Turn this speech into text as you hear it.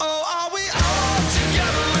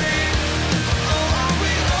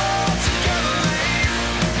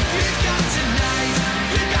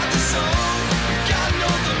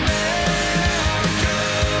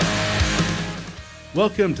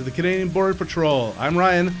Welcome to the Canadian Border Patrol. I'm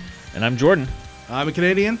Ryan. And I'm Jordan. I'm a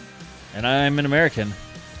Canadian. And I'm an American.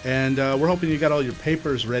 And we're hoping you got all your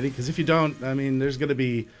papers ready, because if you don't, I mean, there's gonna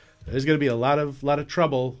be a lot of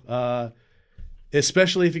trouble.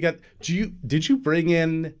 Especially if you got. Did you bring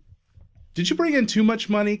in too much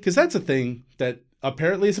money? Because that's a thing that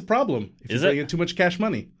apparently is a problem. If you bring in too much cash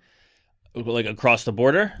money, like across the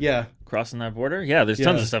border. Yeah. Crossing that border? Yeah, there's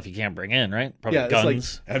tons of stuff you can't bring in, right? Probably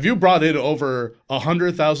guns. Like, have you brought in over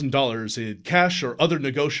 $100,000 in cash or other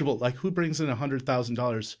negotiable? Like, who brings in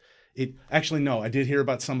 $100,000? Actually, no. I did hear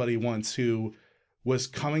about somebody once who was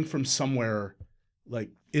coming from somewhere, like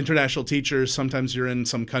international teachers. Sometimes you're in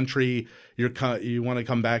some country, you want to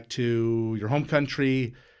come back to your home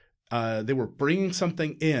country. They were bringing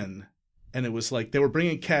something in, and it was like they were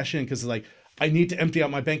bringing cash in because like, I need to empty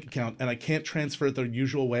out my bank account and I can't transfer it the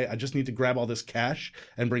usual way. I just need to grab all this cash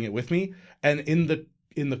and bring it with me. And in the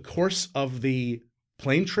course of the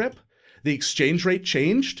plane trip, the exchange rate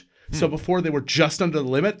changed. So before they were just under the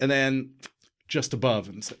limit and then just above.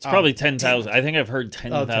 And it's probably 10,000. I think I've heard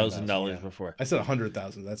 $10,000 before. I said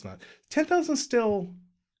 100,000. That's not 10,000. Still,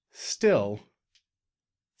 it's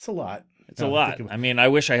a lot. It's a lot. I mean, I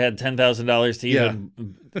wish I had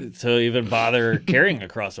 $10,000 to even bother carrying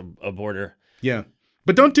across a border. Yeah,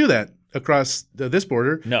 but don't do that across this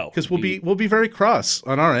border. No, because we'll be very cross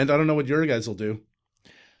on our end. I don't know what your guys will do.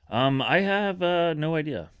 I have no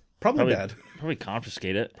idea. Probably bad. Probably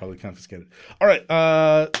confiscate it. All right.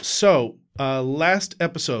 So last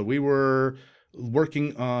episode we were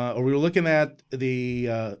looking at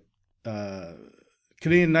the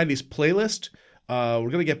Canadian 90s playlist.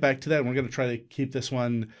 We're gonna get back to that, and we're gonna try to keep this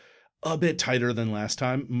one a bit tighter than last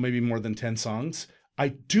time, maybe more than 10 songs. I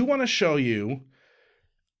do want to show you,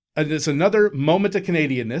 and it's another moment of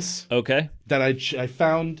Canadianness. Okay. That I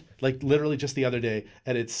found like literally just the other day,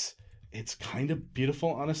 and it's kind of beautiful,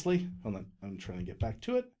 honestly. Hold on, I'm trying to get back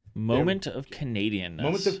to it. Moment of Canadianness.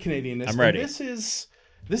 Moment of Canadianness. I'm ready. And this is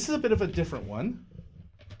a bit of a different one.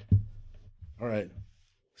 All right.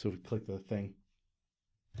 So we click the thing.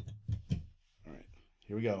 All right.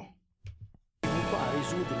 Here we go.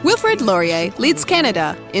 Wilfrid Laurier leads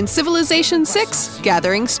Canada in Civilization VI: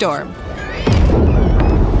 Gathering Storm.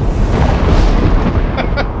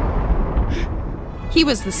 He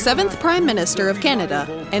was the 7th Prime Minister of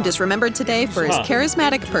Canada and is remembered today for his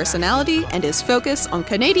charismatic personality and his focus on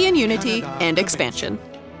Canadian unity and expansion.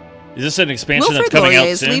 Is this an expansion Wilfrid that's coming out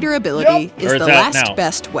Laurier's soon? leader ability is the last now?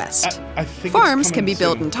 best west. I think Farms can be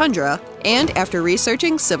built in tundra, and after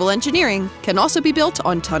researching civil engineering, can also be built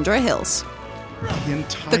on tundra hills.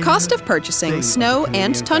 The cost of purchasing snow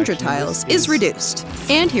and tundra tiles is reduced,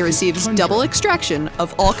 and he receives double extraction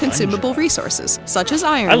of all consumable resources, such as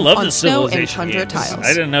iron, on snow and tundra tiles.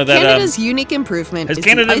 I didn't know that. Canada's unique improvement has is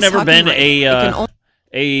Canada the never been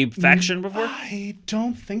a faction before? I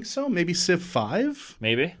don't think so. Maybe Civ 5?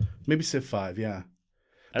 Maybe Civ 5, yeah.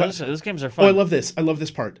 Those games are fun. Oh, I love this. I love this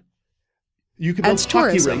part. You can build adds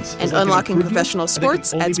tourism, rinks and unlocking professional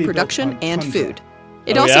sports adds production and food.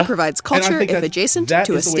 It also provides culture if adjacent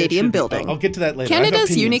to a stadium building. I'll get to that later.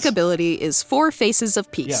 Canada's unique ability is 4 faces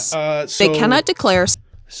of peace. They cannot declare...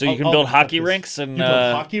 So you can build hockey rinks and... You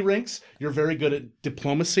build hockey rinks. You're very good at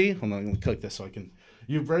diplomacy. Hold on, I'm going to click this so I can...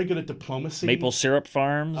 You're very good at diplomacy. Maple syrup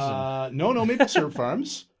farms? No maple syrup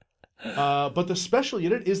farms. But the special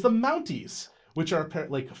unit is the Mounties, which are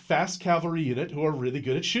like fast cavalry unit who are really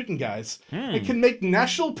good at shooting guys. It can make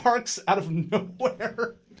national parks out of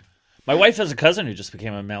nowhere. My wife has a cousin who just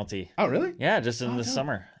became a Mountie. Oh, really? Yeah, just in the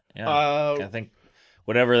summer. Yeah, I think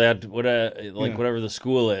whatever the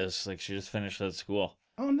school is, like she just finished that school.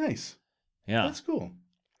 Oh, nice. Yeah, that's cool.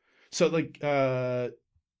 So, like,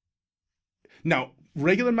 now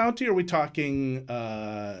regular Mountie, or are we talking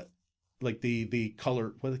like the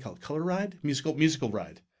color? What do they call it? Color ride? Musical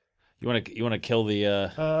ride. You want to kill the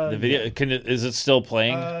video? Yeah. Is it still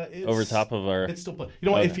playing over top of our? It's still playing. You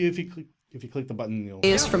know what? If you click the button, you'll...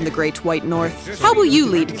 Is from the Great White North. How will you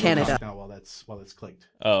lead Canada? Now, while that's clicked.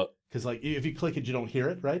 Oh, because like if you click it, you don't hear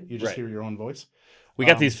it, right? You just hear your own voice. We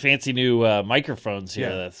got these fancy new microphones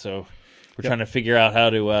here, so we're trying to figure out how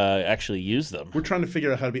to actually use them. We're trying to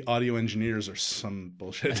figure out how to be audio engineers or some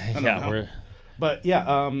bullshit. I don't know. But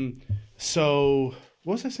yeah, so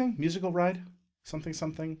what was I saying? Musical ride?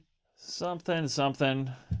 Something.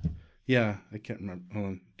 Yeah, I can't remember. Hold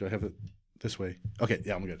on. Do I have it this way? Okay,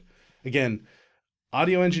 yeah, I'm good. Again,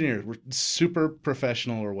 audio engineers. We're super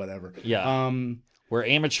professional or whatever. Yeah. We're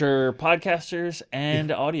amateur podcasters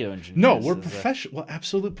and audio engineers. No, we're professional. Well,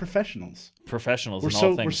 absolute professionals. Professionals in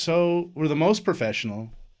all things. We're the most professional,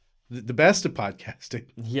 the best at podcasting.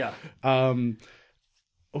 Yeah.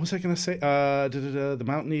 what was I going to say? The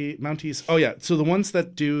Mounties. Oh yeah. So the ones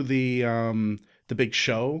that do the big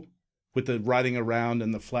show with the riding around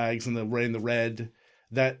and the flags and the wearing the red,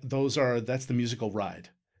 that's the musical ride.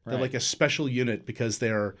 They're like a special unit because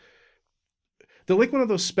they're like one of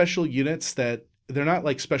those special units that they're not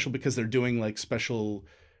like special because they're doing like special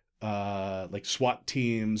like SWAT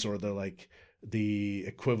teams, or they're like the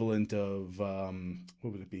equivalent of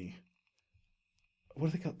what would it be? What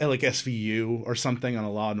are they called? Like SVU or something on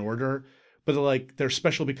a Law and Order, but they're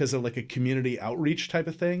special because they're like a community outreach type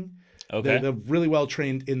of thing. Okay, they're really well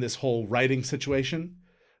trained in this whole writing situation.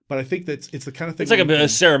 But I think that it's the kind of thing. It's like a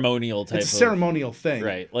ceremonial type. It's a ceremonial thing,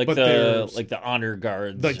 right? Like the honor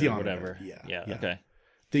guards, like the or honor whatever. Guard. Yeah. Okay.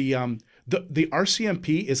 The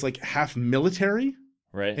RCMP is like half military,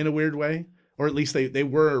 right? In a weird way. Or at least they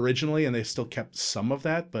were originally, and they still kept some of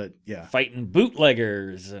that. But yeah, fighting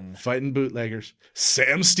bootleggers.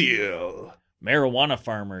 Sam Steele, marijuana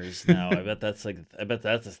farmers. Now I bet that's a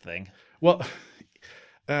thing. Well,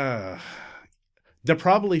 they're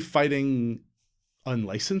probably fighting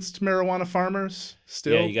unlicensed marijuana farmers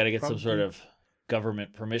still. Yeah, you got to get some sort of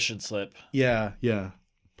government permission slip. Yeah,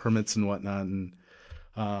 permits and whatnot, and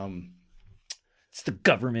it's the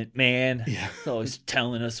government, man. Yeah. It's always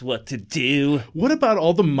telling us what to do. What about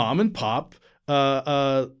all the mom and pop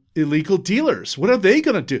illegal dealers? What are they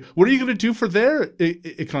going to do? What are you going to do for their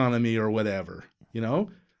economy or whatever? You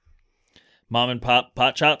know? Mom and pop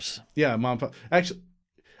pot shops? Yeah, mom and pop. Actually,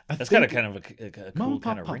 that's got a kind of a cool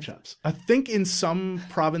kind of pot ring. shops. I think in some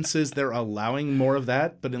provinces they're allowing more of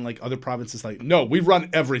that, but in like other provinces, like, no, we run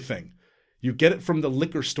everything. You get it from the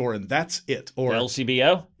liquor store, and that's it. Or the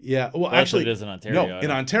LCBO? Yeah. Well, actually, it is in Ontario. No, in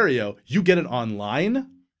Ontario, you get it online,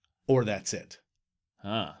 or that's it.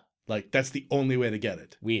 Huh. Like, that's the only way to get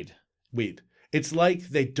it. Weed. It's like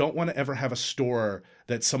they don't want to ever have a store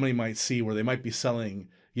that somebody might see where they might be selling,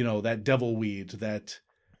 you know, that devil weed, that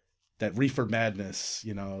reefer madness,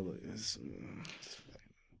 you know.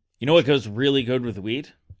 You know what goes really good with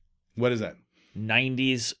weed? What is that?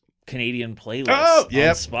 90s Canadian playlist on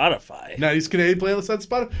Spotify. 90s Canadian playlist on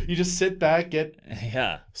Spotify. You just sit back, get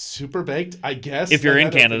super baked, I guess. If you're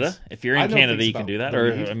in Canada. If you're in Canada, you can do that.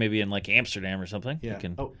 Or maybe in like Amsterdam or something. Yeah. You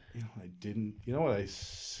can... Oh, I didn't. You know what I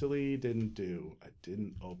silly didn't do? I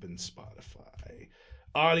didn't open Spotify.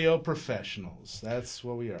 Audio professionals. That's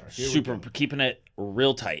what we are. Super keeping it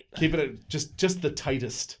real tight. Keeping it just the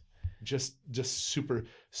tightest. Just super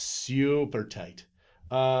tight.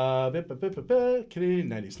 Canadian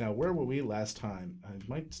 90s. Now, where were we last time? I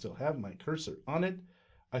might still have my cursor on it.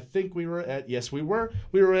 I think we were at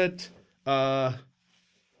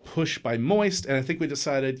Push by Moist, and I think we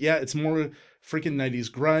decided, it's more freaking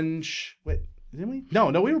 90s grunge. Wait, didn't we?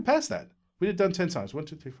 No, we were past that. We had done 10 songs. 1,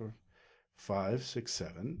 2, 3, 4, 5, 6,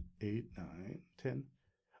 7, 8, 9, 10.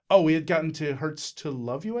 Oh, we had gotten to Hurts to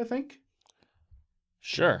Love You, I think.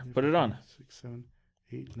 Sure, put it on. 6, 7,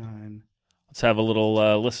 8, 9. Let's have a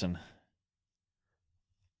little listen.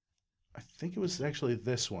 I think it was actually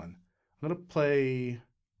this one. I'm going to play...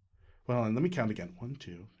 Well, and let me count again. 1,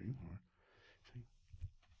 2, 3, 4. 5.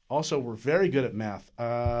 Also, we're very good at math.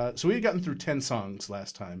 So we had gotten through 10 songs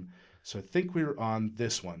last time. So I think we were on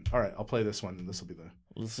this one. All right, I'll play this one, and this will be the...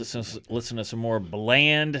 Let's listen to some more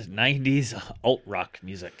bland 90s alt-rock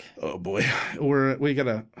music. Oh, boy. We got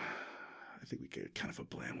a... I think we get kind of a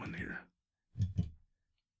bland one here.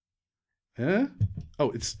 Huh?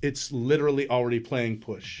 Oh, it's literally already playing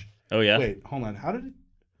Push. Oh, yeah? Wait, hold on. How did it...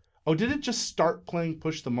 Oh, did it just start playing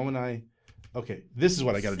Push the moment I... Okay, this is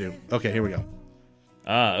what I got to do. Okay, here we go.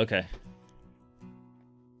 Ah, okay.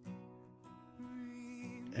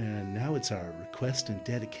 And now it's our request and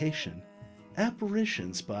dedication.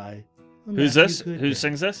 Apparitions by... Who's this? Who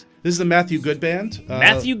sings this? This is the Matthew Good Band.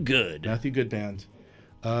 Matthew Good. Matthew Good Band.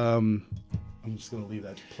 I'm just going to leave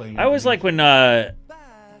that playing. I always like when...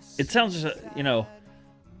 It sounds, it's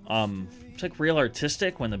like real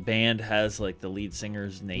artistic when the band has like the lead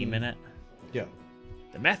singer's name in it. Yeah.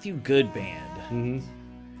 The Matthew Good Band. Mm-hmm.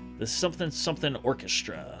 The something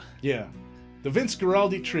orchestra. Yeah. The Vince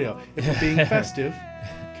Guaraldi Trio. If we're being festive,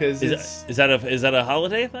 because is that a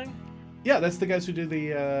holiday thing? Yeah, that's the guys who do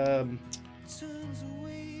the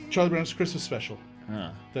Charlie Brown's Christmas special.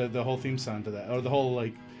 Huh. The whole theme song to that, or the whole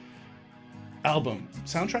like. Album.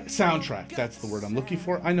 Soundtrack. That's the word I'm looking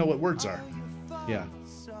for. I know what words are. Yeah.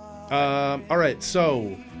 All right.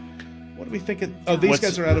 So, what do we think? These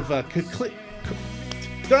guys are out of... they're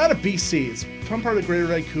out of BC. It's from part of Greater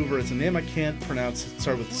Vancouver. It's a name I can't pronounce. It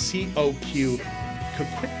starts with COQ.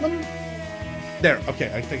 Coquitlam? There.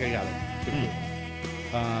 Okay. I think I got it.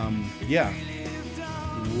 Yeah.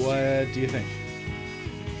 What do you think?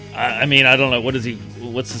 I mean, I don't know.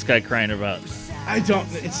 What's this guy crying about? I don't.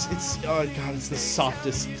 It's oh god, it's the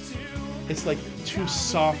softest. It's like too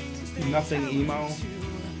soft, nothing emo.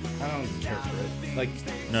 I don't care for it. Like,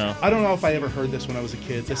 no. I don't know if I ever heard this when I was a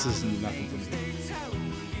kid. This is nothing for me.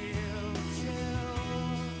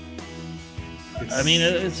 I mean,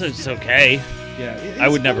 it's okay. Yeah, I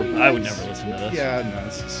would never listen to this. Yeah, no,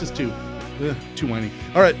 it's just too whiny.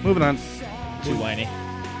 All right, moving on. Too whiny.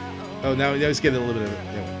 Oh, now he's getting a little bit of it.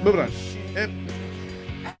 Yeah, moving on.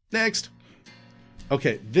 Next.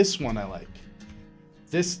 Okay, this one I like.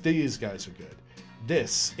 These guys are good.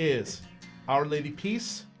 This is Our Lady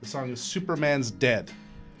Peace. The song is Superman's Dead.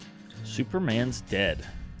 Superman's Dead.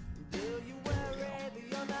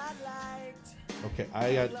 Okay,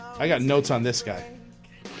 I got notes on this guy.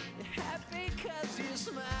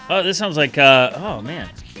 Oh, this sounds like oh man,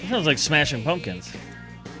 this sounds like Smashing Pumpkins.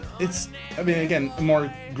 It's, I mean, again,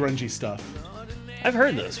 more grungy stuff. I've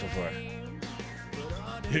heard this before.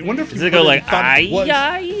 I wonder if does it go like ay.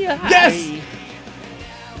 Yes.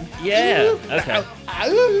 Yeah. Okay.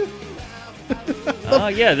 Oh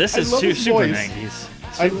yeah, this is super 90s.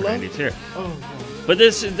 Super 90s here. Oh. But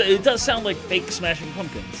it does sound like fake Smashing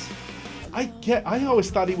Pumpkins. I always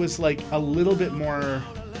thought he was like a little bit more.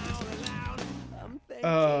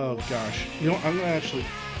 Oh gosh, you know what? I'm gonna actually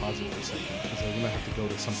pause it for a second because I'm gonna have to go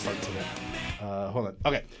to some parts of it. Hold on.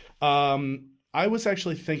 Okay. I was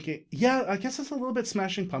actually thinking, yeah, I guess it's a little bit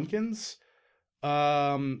Smashing Pumpkins.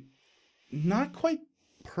 Not quite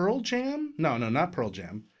Pearl Jam. No, not Pearl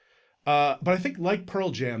Jam. But I think like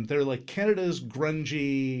Pearl Jam, they're like Canada's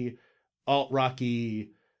grungy,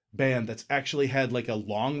 alt-rocky band that's actually had like a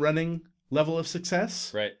long-running level of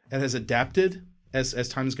success. Right. And has adapted as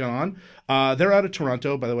time's gone on. They're out of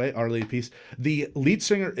Toronto, by the way, Our Lady Peace. The lead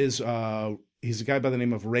singer is he's a guy by the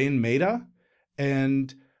name of Rain Maida,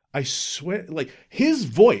 and I swear, like, his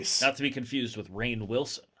voice. Not to be confused with Rainn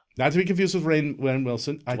Wilson. Not to be confused with Rainn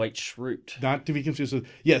Wilson. Dwight Schrute. Not to be confused with,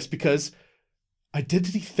 yes, because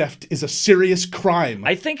identity theft is a serious crime.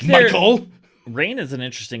 I think Michael. Rain is an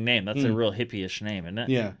interesting name. That's a real hippie-ish name, isn't it?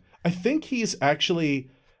 Yeah. I think he's actually,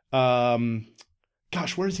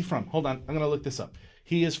 gosh, where is he from? Hold on. I'm going to look this up.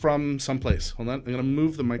 He is from someplace. Hold on. I'm going to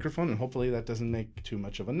move the microphone, and hopefully that doesn't make too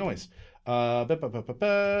much of a noise. Let's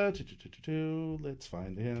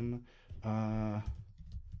find him.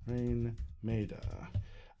 Rain Maida.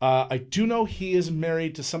 I do know he is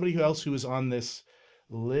married to somebody else who is on this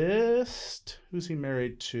list. Who's he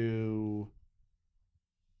married to?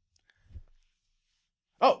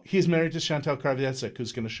 Oh, he's married to Chantal Kravitzek,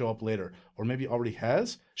 who's going to show up later. Or maybe already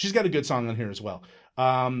has. She's got a good song on here as well.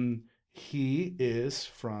 He is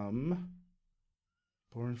from...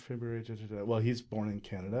 Born February... Well, he's born in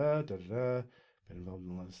Canada. Been involved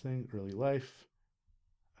in a lot of things. Early life.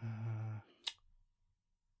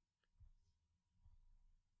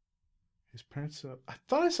 His parents... I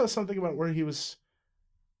thought I saw something about where he was...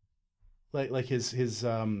 Like his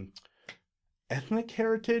ethnic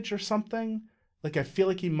heritage or something. Like, I feel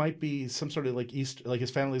like he might be some sort of like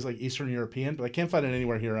his family's like Eastern European, but I can't find it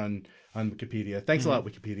anywhere here on Wikipedia. Thanks a lot,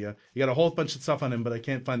 Wikipedia. You got a whole bunch of stuff on him, but I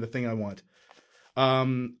can't find the thing I want.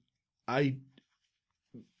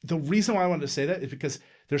 The reason why I wanted to say that is because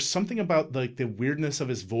there's something about like the weirdness of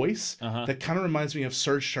his voice that kind of reminds me of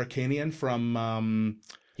Serge Sarkanian from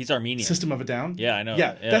he's Armenian. System of a Down. Yeah, I know.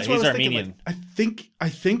 Yeah, that's what he's I was Armenian. Thinking. Like, I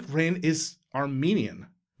think Rain is Armenian.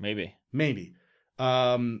 Maybe.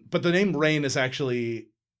 But the name Rain is actually,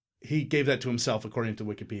 he gave that to himself according to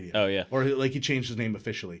Wikipedia. Oh yeah. Or like he changed his name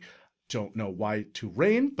officially. Don't know why to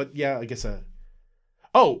Rain, but yeah, I guess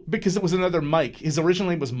oh, because it was another Mike. His original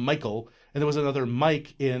name was Michael, and there was another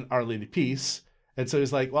Mike in Our Lady Peace. And so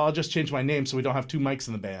he's like, well, I'll just change my name so we don't have two Mikes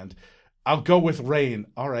in the band. I'll go with Rain.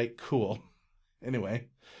 All right, cool. Anyway.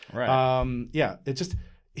 Right. Yeah, it just,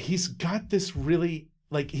 he's got this really,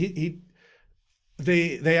 like,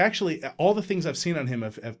 they actually, all the things I've seen on him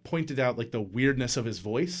have pointed out like the weirdness of his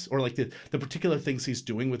voice, or like the particular things he's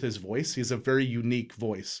doing with his voice. He's a very unique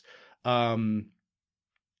voice. And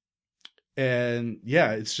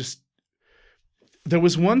yeah, it's just, there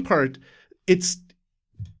was one part,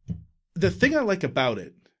 the thing I like about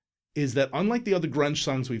it is that unlike the other grunge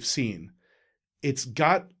songs we've seen, there's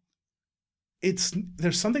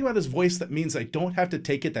something about his voice that means I don't have to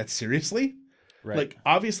take it that seriously. Right. Like,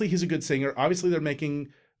 obviously he's a good singer. Obviously they're making,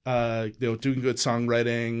 doing good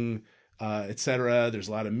songwriting, etc. There's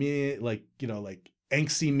a lot of like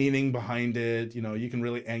angsty meaning behind it. You can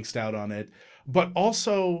really angst out on it, but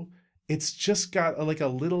also it's just got a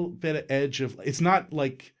little bit of edge of, it's not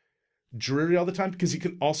like dreary all the time, because you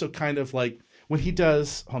can also kind of like, when he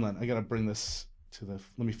does, hold on, I got to bring this let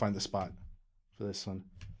me find the spot for this one.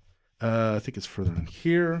 I think it's further in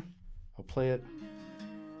here. I'll play it.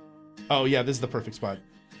 Oh, yeah, this is the perfect spot.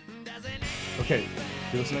 Okay,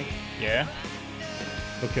 you listening? Yeah.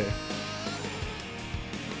 Okay.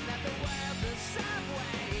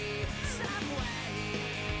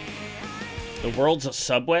 The world's a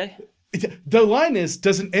subway? The line is,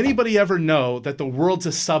 doesn't anybody ever know that the world's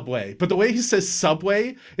a subway? But the way he says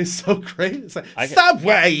subway is so great. It's like,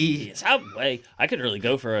 subway! Subway! I could really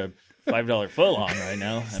go for a $5 footlong right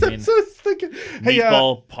now. I mean, so I was thinking, hey,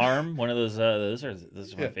 meatball parm, one of those are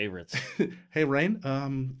my favorites. Hey, Rain,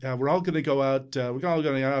 we're all going to go out. We're all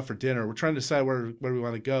going to go out for dinner. We're trying to decide where we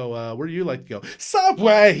want to go. Where do you like to go?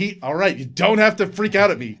 Subway! All right, you don't have to freak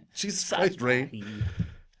out at me. Jesus Christ, Rain.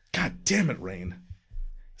 God damn it, Rain.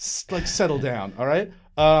 Like, settle down, all right?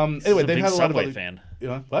 Anyway, they've had a lot of other... fan. You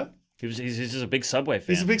know, what? He's just a big Subway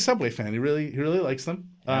fan. He's a big Subway fan. He really likes them.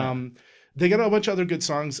 Yeah. They got a bunch of other good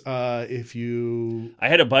songs. If you... I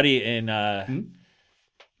had a buddy in...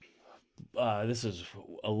 this is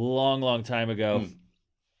a long time ago.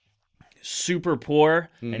 Super poor,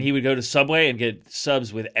 and he would go to Subway and get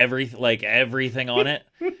subs with everything on it,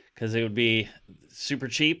 because it would be super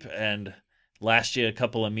cheap and last you a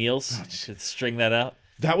couple of meals. To string that out.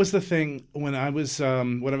 That was the thing when I was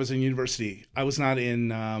in university. I was not in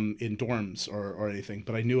dorms or anything,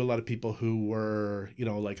 but I knew a lot of people who were,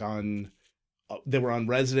 they were on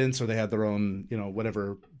residence, or they had their own,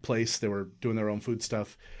 whatever place. They were doing their own food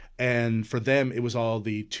stuff, and for them it was all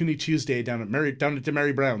the Toonie Tuesday down at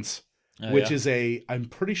Mary Brown's, which is I'm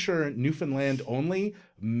pretty sure Newfoundland only,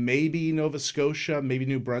 maybe Nova Scotia, maybe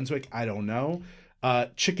New Brunswick, I don't know.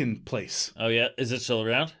 Chicken place. Oh yeah, is it still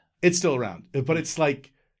around? It's still around, but it's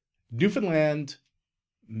like Newfoundland,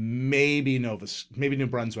 maybe New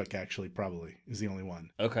Brunswick actually probably is the only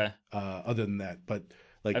one. Okay. Other than that, but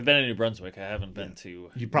like I've been in New Brunswick, I haven't been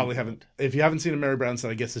to. You probably haven't. If you haven't seen a Mary Brown's,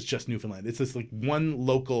 then I guess it's just Newfoundland. It's this like one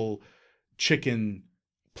local chicken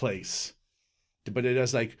place, but it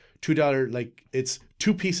has like $2, like it's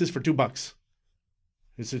 2 pieces for $2.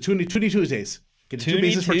 It's a Toonie Tuesdays. Get 2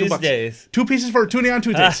 pieces for $2. 2 pieces for Toonie on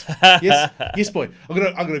Tuesdays. yes, boy. I'm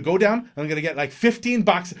gonna go down. And I'm gonna get like 15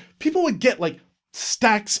 boxes. People would get like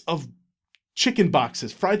stacks of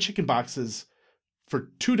fried chicken boxes, for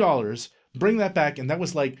 $2. Bring that back, and that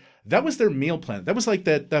was their meal plan. That was like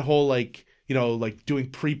that whole like doing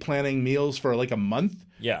pre-planning meals for like a month.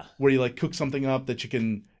 Yeah. Where you like cook something up that you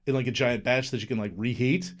can in like a giant batch that you can like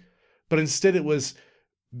reheat, but instead it was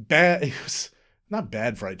bad. It was not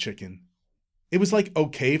bad fried chicken. It was like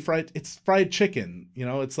okay it's fried chicken.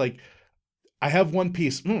 It's like I have 1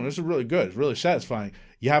 piece. This is really good. It's really satisfying.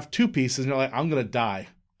 You have 2 pieces, and you're like, I'm gonna die.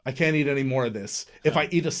 I can't eat any more of this. If I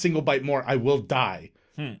eat a single bite more, I will die.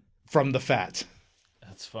 From the fat.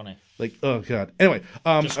 That's funny. Like, oh god. Anyway,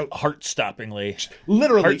 just heart-stoppingly,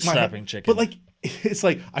 literally heart-stopping chicken. But like, it's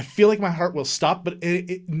like I feel like my heart will stop, but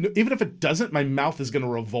even if it doesn't, my mouth is going to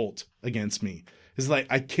revolt against me. It's like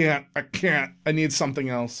I can't. I need something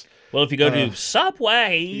else. Well, if you go to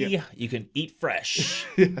Subway, you can eat fresh.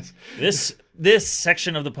 Yes. This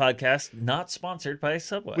section of the podcast not sponsored by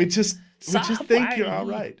Subway. We just think you're all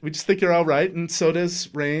right. We just think you're all right, and so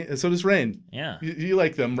does Rain. Yeah. You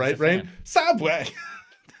like them, right, Rain? Subway.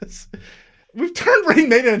 We've turned Rain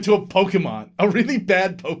Maiden into a Pokemon, a really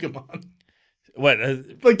bad Pokemon. What?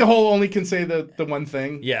 Like the whole only can say the one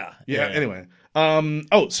thing. Yeah. Anyway.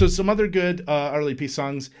 So some other good RLP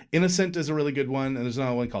songs. Innocent is a really good one, and there's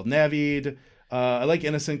another one called Navid. I like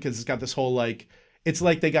Innocent because it's got this whole like, it's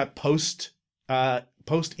like they got post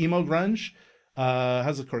emo grunge.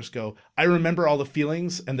 How's the chorus go? I remember all the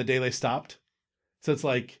feelings and the day they stopped. So it's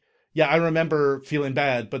like, yeah, I remember feeling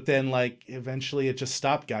bad, but then like eventually it just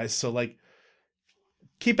stopped, guys. So like,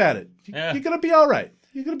 keep at it. You're gonna be all right.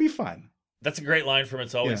 You're gonna be fine. That's a great line from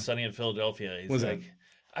It's Always Sunny in Philadelphia. He's like,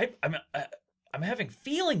 I'm having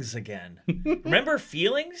feelings again. Remember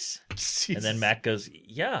feelings? Jesus. And then Mac goes,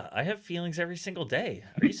 yeah, I have feelings every single day.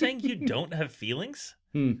 Are you saying you don't have feelings?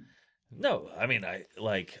 No, I mean,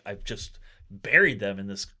 I've just buried them in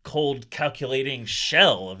this cold, calculating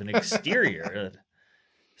shell of an exterior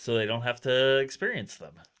so they don't have to experience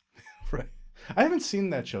them. Right. I haven't seen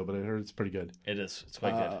that show, but I heard it's pretty good. It is. It's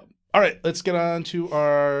quite good. All right, let's get on to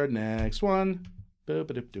our next one.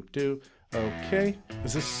 Okay.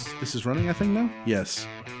 This is running, I think, now? Yes.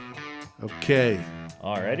 Okay.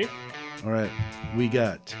 Alrighty. All right. We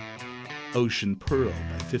got Ocean Pearl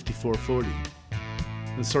by 5440.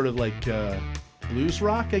 It's sort of like blues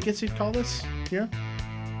rock, I guess you'd call this. Yeah.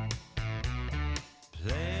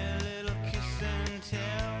 Play a little kiss and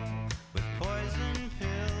tell with poison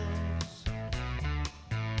pills.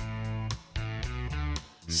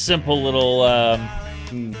 Simple little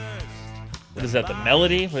What is that? The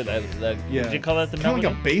melody? Where that yeah. Would you call that the Kinda melody?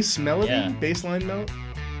 like a bass melody, Yeah. bass line note.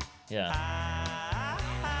 Yeah. I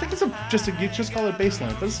think it's you just call it bass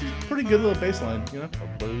line, but it's a pretty good little bass line, you know.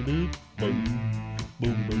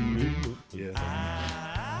 Yeah.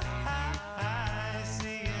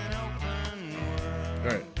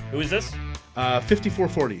 All right. Who is this?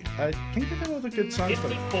 5440. I can't think of another good song.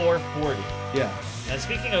 5440. Yeah. Now,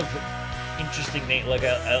 speaking of interesting name,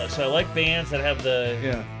 so I like bands that have the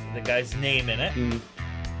guy's name in it. Mm.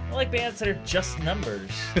 I like bands that are just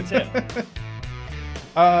numbers too.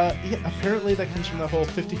 Yeah. Apparently that comes from the whole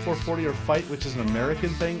 5440 or fight, which is an American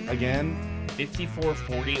thing. Again.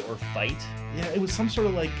 5440 or fight. Yeah, it was some sort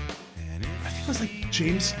of like. I think it was like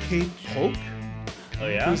James K. Polk. Oh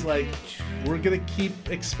yeah. Who's like, we're gonna keep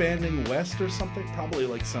expanding west or something. Probably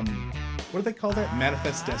like some. What do they call that?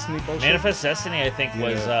 Manifest Destiny bullshit. Manifest Destiny, I think,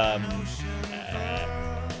 was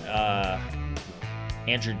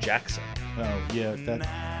Andrew Jackson. Oh yeah, that.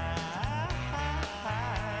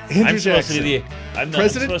 I'm supposed to be I'm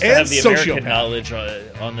President supposed to have the American sociopath. knowledge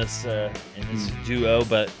on this in this duo,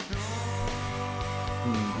 but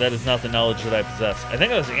that is not the knowledge that I possess. I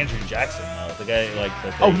think it was Andrew Jackson, though, the guy like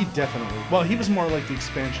that. Oh, he definitely. Well, he was more like the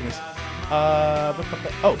expansionist.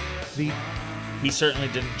 He certainly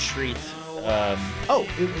didn't treat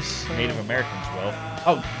it was Native Americans well.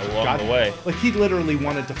 Along the way. Like he literally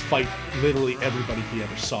wanted to fight literally everybody he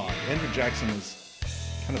ever saw. Andrew Jackson was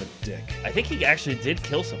kind of a dick. I think he actually did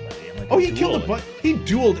kill somebody. In like He killed he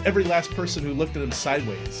dueled every last person who looked at him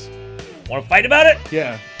sideways. Want to fight about it?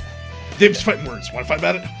 Yeah. Dave's fighting words. Want to fight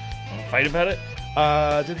about it? Want to fight about it?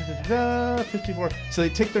 54. So they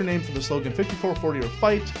take their name from the slogan 5440 or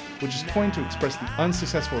fight, which is coined to express the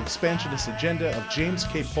unsuccessful expansionist agenda of James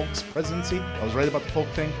K. Polk's presidency. I was right about the Polk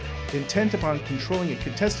thing. Intent upon controlling a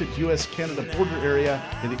contested U.S.-Canada border area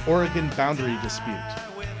in the Oregon boundary dispute.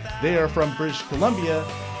 They are from British Columbia,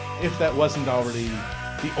 if that wasn't already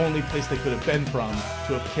the only place they could have been from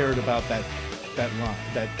to have cared about that line,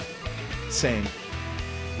 that saying.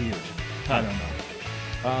 Weird. Huh. I don't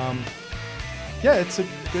know. Yeah, it's a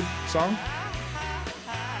good song.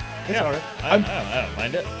 It's alright. I don't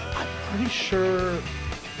mind it. I'm pretty sure.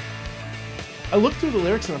 I looked through the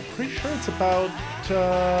lyrics and I'm pretty sure it's about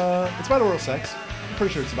oral sex. I'm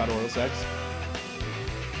pretty sure it's about oral sex.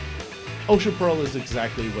 Ocean Pearl is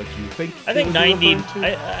exactly what you think. I think it would be 90. referring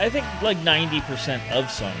to. I think like 90% of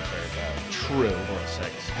songs are about True. oral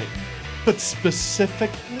sex. But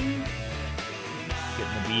specifically,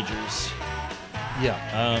 Getting the beegers.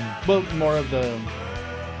 yeah. Well, more of the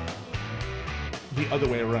other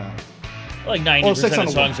way around. Like 90% sex on of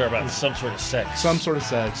a songs woman. are about some sort of sex. Some sort of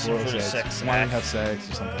sex, Some oral sort of sex, sex wanting act. to have sex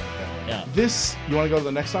or something like that. Yeah. This, you want to go to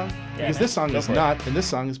the next song? Because this song go is for it. not, and this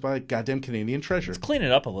song is by goddamn Canadian Treasure. Let's clean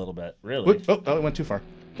it up a little bit, really. Oh, it went too far.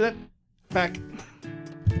 Back.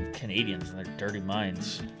 Canadians and their dirty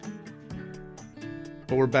minds.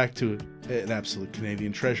 But we're back to an absolute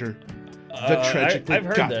Canadian treasure. The Tragically I've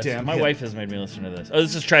heard Goddamn this. My Hip. wife has made me listen to this. Oh,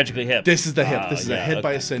 this is Tragically Hip. This is the hip. This is yeah, Ahead by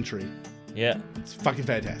okay. a Century. Yeah. It's fucking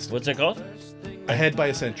fantastic. What's it called? Ahead by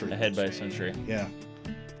a Century. Ahead by a Century. Yeah.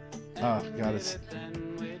 Oh, God, it's...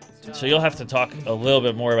 So you'll have to talk a little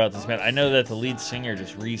bit more about this band. I know that the lead singer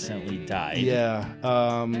just recently died. Yeah.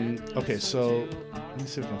 Okay, so... Let me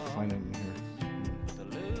see if I can find it in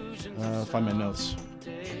here. Find my notes.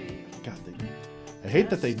 God, I hate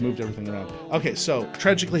that they've moved everything around. Okay, so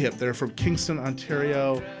Tragically Hip. They're from Kingston,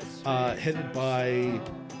 Ontario, headed by,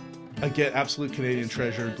 again, absolute Canadian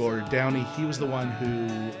treasure, Gord Downie. He was the one who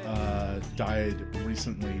died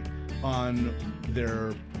recently on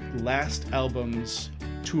their last album's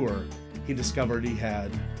tour. He discovered he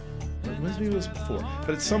had, maybe it was before,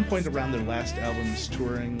 but at some point around their last album's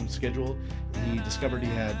touring schedule, he discovered he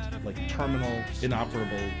had like terminal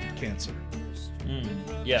inoperable cancer.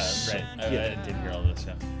 Yeah, right. I did hear all this.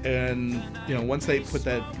 Yeah. And once they put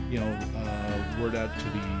that word out to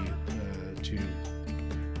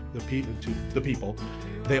the people,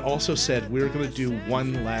 they also said we're going to do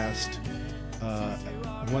one last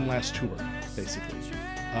tour, basically.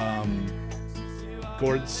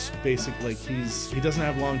 Gord's basically he doesn't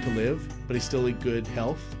have long to live, but he's still in good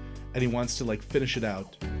health, and he wants to like finish it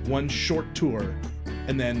out, one short tour,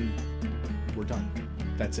 and then we're done.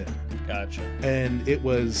 That's it. Gotcha. And it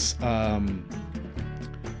was,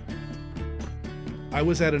 I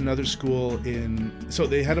was at another school so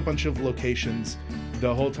they had a bunch of locations.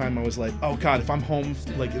 The whole time I was like, oh God, if I'm home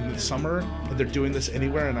like in the summer and they're doing this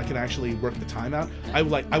anywhere and I can actually work the time out, I'll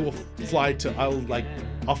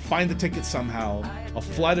find the ticket somehow. I'll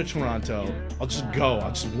fly to Toronto. I'll just go. I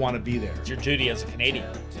just want to be there. It's your duty as a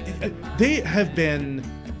Canadian. They have been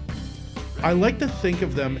I like to think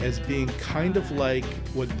of them as being kind of like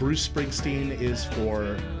what Bruce Springsteen is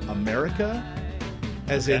for America,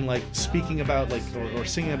 as in like speaking about like or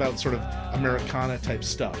singing about sort of Americana type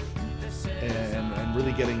stuff, and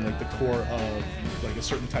really getting like the core of like a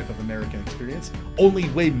certain type of American experience. Only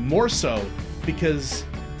way more so because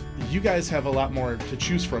you guys have a lot more to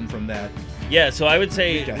choose from that. Yeah, so I would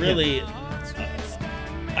say really,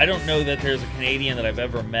 I don't know that there's a Canadian that I've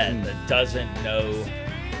ever met that doesn't know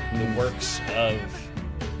the works of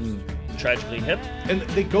Tragically Hip, and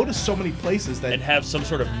they go to so many places that and have some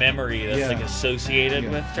sort of memory that's like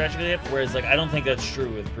associated with Tragically Hip. Whereas like I don't think that's true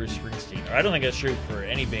with Bruce Springsteen, or I don't think that's true for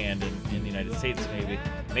any band in the United States.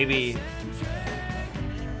 Maybe.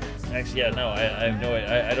 Actually, no, I have no.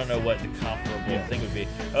 I don't know what the comparable thing would be.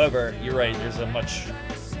 However, you're right. There's a much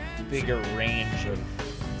bigger range of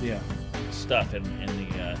stuff in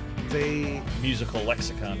the musical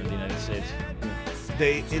lexicon of the United States.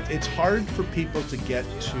 It's hard for people to get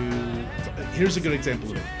to. Here's a good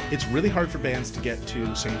example of it. It's really hard for bands to get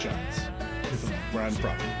to St. John's, where I'm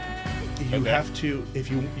from. You have to, if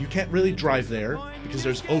you can't really drive there because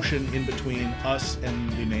there's ocean in between us and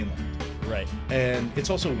the mainland. Right. And it's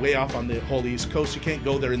also way off on the whole East Coast. You can't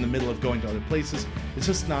go there in the middle of going to other places. It's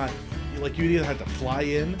just not, like, you either have to fly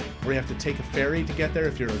in or you have to take a ferry to get there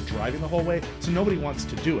if you're driving the whole way. So nobody wants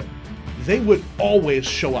to do it. They would always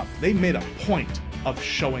show up. They made a point of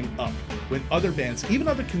showing up when other bands, even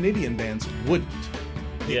other Canadian bands, wouldn't.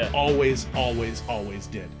 They always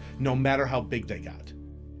did, no matter how big they got.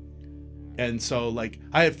 And so, like,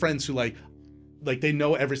 I have friends who like they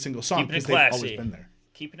know every single song because they've always been there.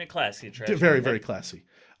 Keeping it classy, very, very classy.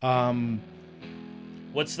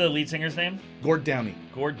 What's the lead singer's name? Gord Downie.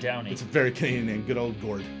 Gord Downie. It's a very Canadian name. Good old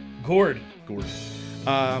Gord. Gord.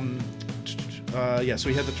 So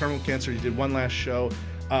he had the terminal cancer. He did one last show.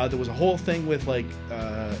 There was a whole thing with like.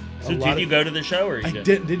 So did you go to the show, or I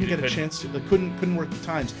didn't get a chance to? I couldn't work the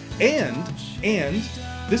times. And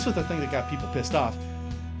this was the thing that got people pissed off.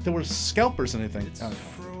 There were scalpers and everything. Oh, no,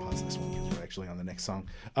 pause this one because we're actually on the next song.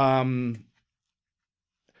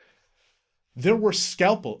 There were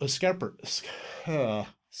scalpels.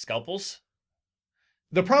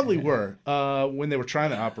 There probably were when they were trying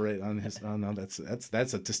to operate on his. Oh no, that's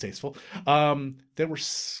a distasteful. There were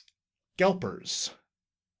scalpers.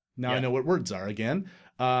 Now I know what words are again.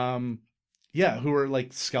 Who were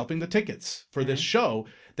like scalping the tickets for this show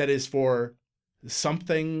that is for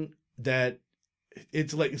something that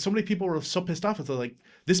it's like so many people were so pissed off. It's like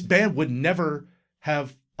this band would never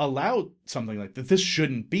have allowed something like that. This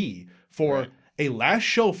shouldn't be for a last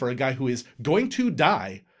show for a guy who is going to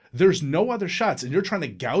die. There's no other shots, and you're trying to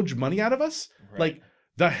gouge money out of us? Right. Like,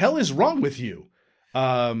 the hell is wrong with you?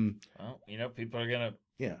 Well, people are going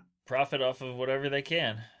to profit off of whatever they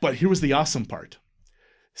can. But here was the awesome part.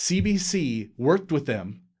 CBC worked with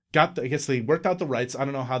them. I guess they worked out the rights. I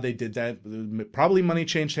don't know how they did that. Probably money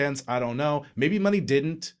changed hands. I don't know. Maybe money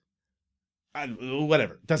didn't.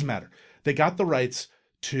 Whatever. Doesn't matter. They got the rights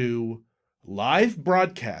to live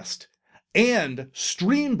broadcast and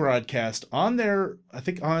stream broadcast on their, I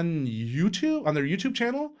think on YouTube, on their YouTube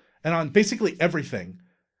channel, and on basically everything,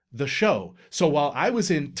 the show. So while I was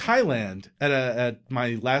in Thailand at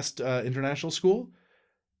my last international school,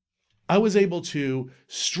 I was able to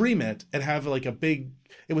stream it and have like a big,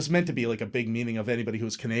 it was meant to be like a big meeting of anybody who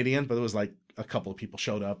was Canadian, but it was like a couple of people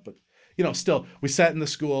showed up. But, still, we sat in the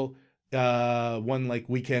school one like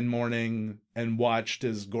weekend morning and watched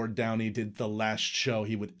as Gord Downie did the last show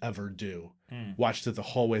he would ever do. Watched it the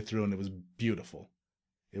whole way through, and it was beautiful.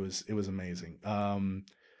 It was amazing.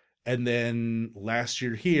 And then last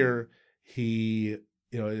year here, he,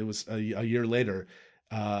 it was a year later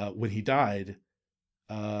when he died.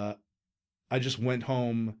 I just went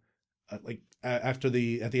home at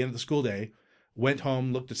the end of the school day, went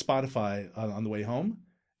home, looked at Spotify on the way home.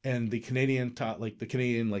 And the Canadian top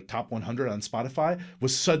 100 on Spotify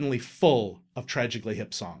was suddenly full of Tragically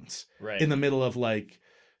Hip songs. Right. In the middle of like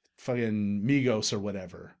fucking Migos or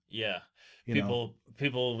whatever. Yeah. People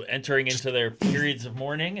entering into their periods of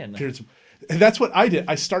mourning and that's what I did.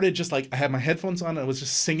 I started just like I had my headphones on and I was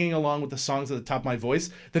just singing along with the songs at the top of my voice.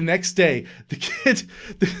 The next day, the kid,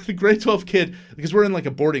 the grade 12 kid, because we're in like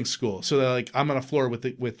a boarding school, so like I'm on a floor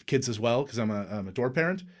with kids as well because I'm a door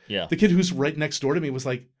parent. Yeah. The kid who's right next door to me was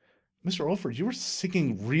like, "Mr. Olford, you were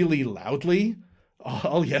singing really loudly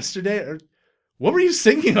all yesterday. Or what were you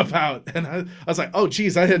singing about?" And I was like, "Oh,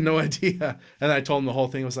 geez, I had no idea." And I told him the whole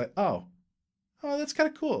thing. I was like, "Oh, that's kind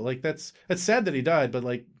of cool. Like that's sad that he died, but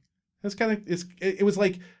like." That's kind of it was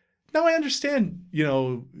like, now I understand,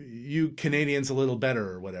 you Canadians a little better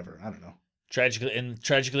or whatever. I don't know.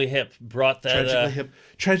 Tragically Hip brought that.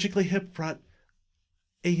 Tragically Hip brought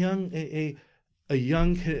a young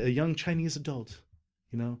Chinese adult,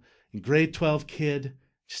 a grade 12 kid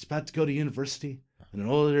just about to go to university, and an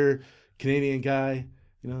older Canadian guy.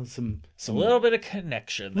 Some a little bit of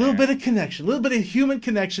connection. A little bit of human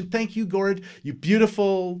connection. Thank you, Gord. You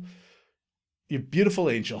beautiful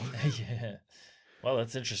angel. Yeah. Well,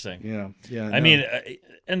 that's interesting. Yeah. I mean,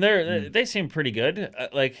 and they seem pretty good.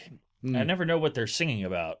 I never know what they're singing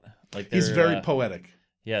about. He's very poetic.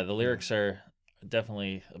 Yeah, the lyrics are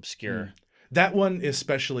definitely obscure. That one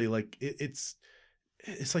especially, it's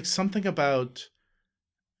like something about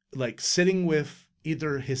sitting with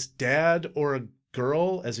either his dad or a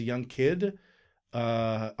girl as a young kid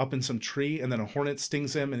up in some tree, and then a hornet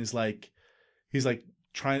stings him, and he's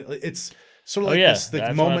trying. It's sort of this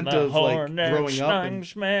moment of growing up, and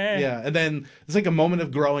then it's like a moment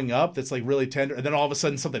of growing up that's really tender, and then all of a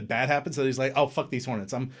sudden something bad happens, and he's like, "Oh, fuck these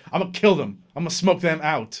hornets! I'm gonna kill them. I'm gonna smoke them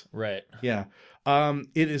out." Right. Yeah.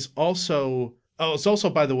 It is also. Oh, it's also,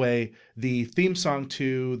 by the way, the theme song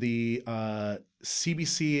to the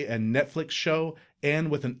CBC and Netflix show Anne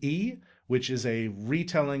with an E, which is a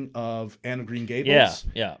retelling of Anne of Green Gables.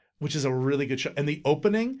 Yeah. Which is a really good show. And the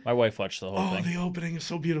opening... My wife watched the whole thing. Oh, the opening is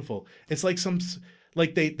so beautiful. It's like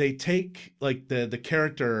they take the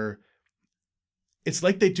character... It's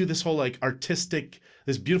like they do this whole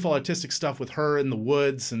this beautiful artistic stuff with her in the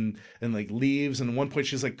woods and leaves. And at one point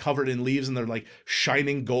she's covered in leaves and they're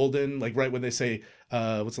shining golden. Right when they say,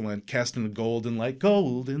 what's the line? Cast in the golden light,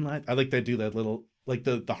 golden light. I like they do that little,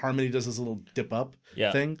 the harmony does this little dip up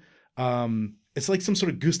thing. It's like some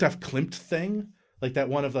sort of Gustav Klimt thing. Like that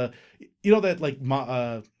one of the, is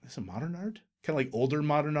it modern art? Kind of older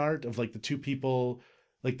modern art of the two people,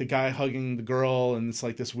 the guy hugging the girl, and it's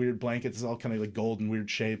this weird blanket. It's all kind of gold and weird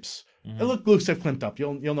shapes. Mm-hmm. I look Gustav Klimt up.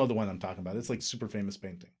 You'll know the one I'm talking about. It's super famous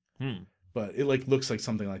painting. But it looks like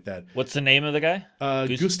something like that. What's the name of the guy?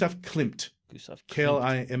 Gustav Klimt. Gustav Klimt.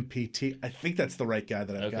 K-L-I-M-P-T. I think that's the right guy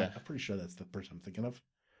that I've got. I'm pretty sure that's the person I'm thinking of.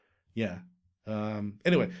 Yeah.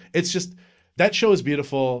 Anyway, it's just that show is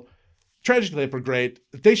beautiful. Tragically Hip are great.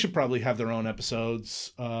 They should probably have their own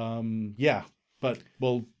episodes. Yeah, but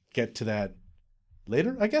we'll get to that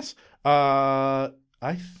later, I guess. Have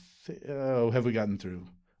we gotten through?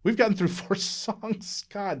 We've gotten through 4 songs.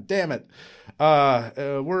 God damn it.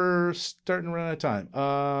 We're starting to run out of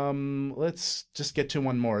time. Let's just get to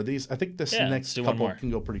one more. I think this next couple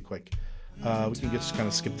can go pretty quick. We can just kind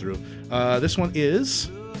of skip through. This one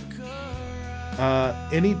is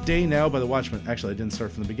Any Day Now by The Watchmen. Actually, I didn't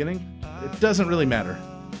start from the beginning. It doesn't really matter.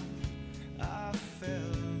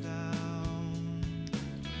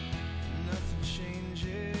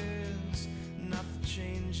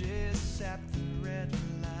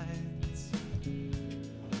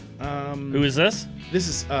 Who is this? This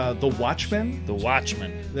is The Watchmen. The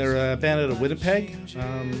Watchmen. They're a band out of Winnipeg.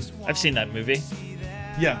 I've seen that movie.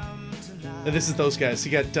 Yeah. And this is those guys.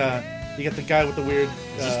 You got the guy with the weird.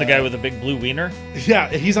 Is this the guy with the big blue wiener? Yeah,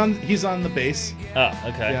 he's on the bass. Oh,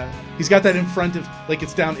 okay. Yeah, he's got that in front of,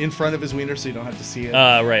 it's down in front of his wiener, so you don't have to see it.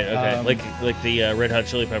 Right. Okay. Like the Red Hot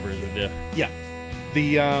Chili Peppers would do. Yeah.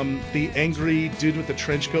 The angry dude with the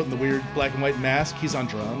trench coat and the weird black and white mask, he's on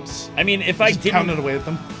drums. I mean, if I didn't pounding away at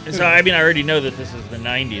them. So I mean, I already know that this is the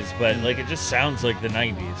 '90s, but it just sounds like the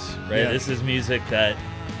 '90s, right? Yeah. This is music that.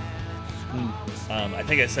 I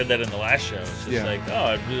think I said that in the last show. It's just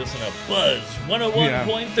I listen to Buzz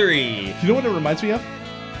 101.3. You know what it reminds me of?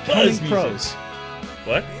 Buzz Counting Crows.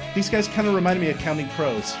 What? These guys kind of remind me of Counting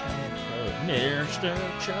Crows. Yeah.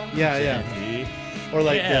 Or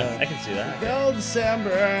I can see that. Go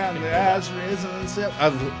December and the has risen.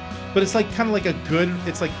 But it's kind of a good.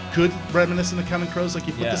 It's good reminiscent of Counting Crows.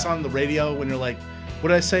 You put this on the radio when you're what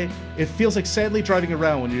did I say? It feels like sadly driving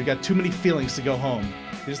around when you got too many feelings to go home.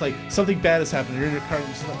 You're just something bad has happened. You're in your car and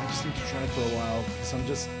you're just I just need to drive for a while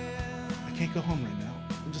because I can't go home right now.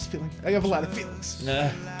 I'm just feeling. I have a lot of feelings.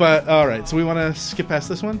 Nah. But all right, so we want to skip past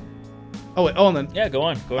this one. Oh wait, and then go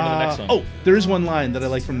on to the next one. Oh, there is one line that I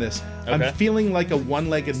like from this. Okay. I'm feeling like a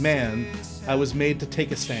one-legged man. I was made to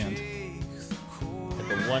take a stand. Like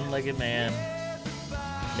a one-legged man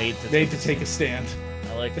made to take a stand.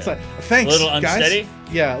 I like it. It's thanks, a little unsteady.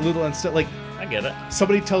 Guys. Yeah, a little unsteady. I get it.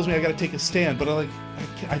 Somebody tells me I got to take a stand, but I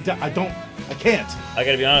can't. I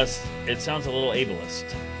got to be honest. It sounds a little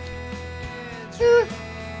ableist. I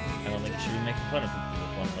don't think you should be making fun of people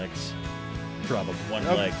with one legs. Probably one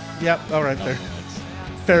leg. Yep. All right.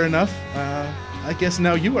 Fair enough. I guess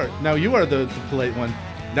now you are the polite one.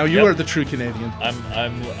 Now you are the true Canadian.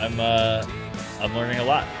 I'm learning a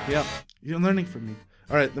lot. Yeah, you're learning from me.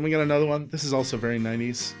 All right, then we got another one. This is also very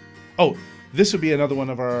 90s. Oh, this would be another one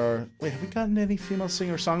of our... Wait, have we gotten any female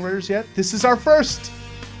singer-songwriters yet? This is our first!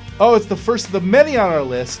 Oh, it's the first of the many on our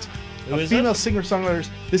list. Who is female it? singer-songwriters.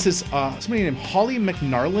 This is somebody named Holly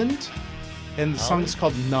McNarland, and the song is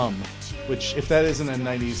called Numb, which, if that isn't a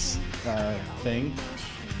 90s thing,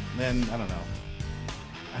 then I don't know.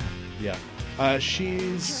 Yeah.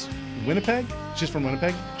 She's Winnipeg. She's from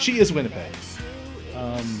Winnipeg. She is Winnipeg.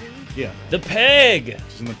 Yeah. The Peg!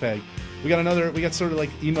 She's in the Peg. We got sort of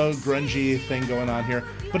like emo grungy thing going on here,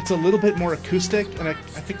 but it's a little bit more acoustic, and I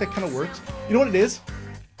think that kind of works. You know what it is?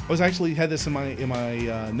 I was actually had this in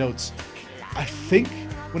my notes. I think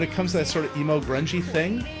when it comes to that sort of emo grungy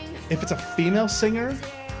thing, if it's a female singer,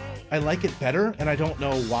 I like it better, and I don't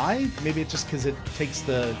know why. Maybe it's just because it takes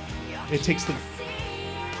the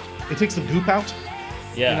goop out.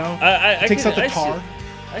 Yeah, you know? It takes out the tar.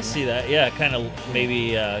 I see that. Yeah, kind of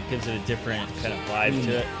maybe gives it a different kind of vibe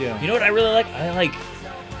to it. Yeah. You know what I really like? I like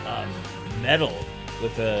metal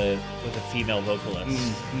with a female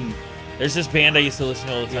vocalist. There's this band I used to listen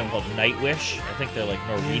to all the time called Nightwish. I think they're like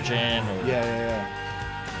Norwegian or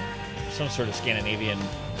some sort of Scandinavian,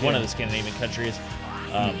 one of the Scandinavian countries.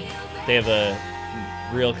 They have a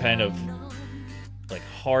real kind of like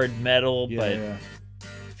hard metal, but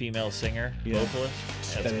female singer, vocalist.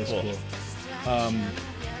 Yeah, that is cool.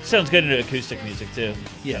 Sounds good into acoustic music too.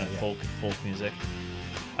 Yeah, kind of folk music.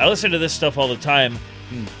 I listen to this stuff all the time.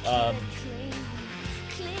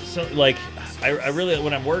 So like, I really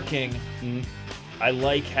when I'm working, I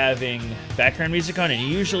like having background music on, and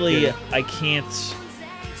usually I can't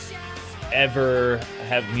ever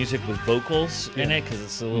have music with vocals in it because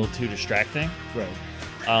it's a little too distracting. Right.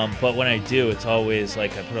 But when I do, it's always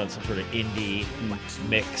like I put on some sort of indie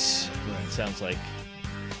mix. Right. It sounds like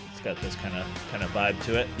it's got this kind of vibe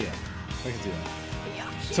to it. Yeah, I can do that.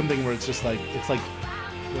 Something where it's just like what do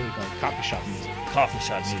you call it? Coffee shop music. Coffee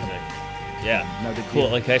shop music. Yeah. No big Cool.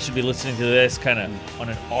 deal. Like I should be listening to this kind of on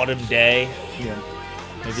an autumn day. Yeah.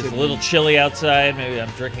 Maybe it's a little chilly outside. Maybe I'm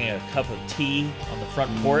drinking a cup of tea on the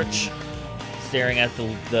front porch, staring at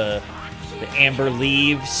the amber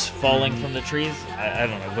leaves falling from the trees. I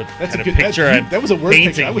don't know what That's kind a of good picture that was a word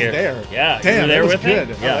painting picture. I was here. there. Yeah, Damn, you were there that was with good.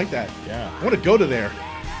 me? I like that. Yeah. I want to go to there.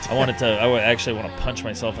 I would actually want to punch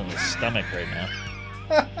myself in the stomach right now.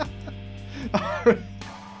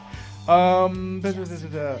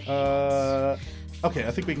 Okay,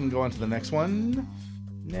 I think we can go on to the next one.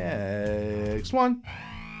 Next one.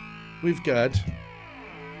 We've got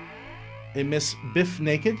a Miss Biff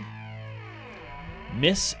Naked.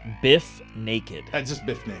 Miss Biff Naked. Just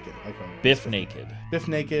Biff Naked. Okay. Biff Naked. Biff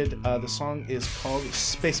Naked. The song is called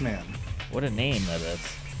Spaceman. What a name that is.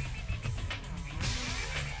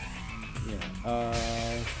 Yeah.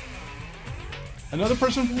 Another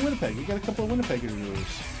person from Winnipeg. We got a couple of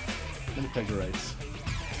Winnipeggerites.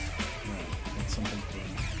 That's something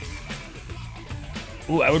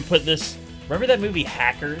cool. Ooh, I would put this. Remember that movie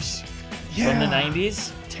Hackers from the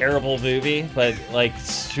 90s? Terrible movie, but like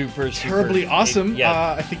super terribly awesome.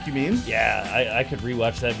 Yeah, I think you mean. Yeah, I could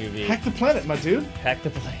rewatch that movie. Hack the planet, my dude. Hack the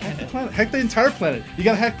planet. Hack the planet. Hack the entire planet. You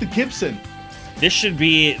gotta hack the Gibson. This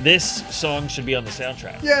song should be on the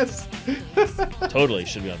soundtrack. Yes. Totally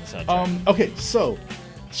should be on the soundtrack. Okay, so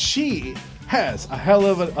she has a hell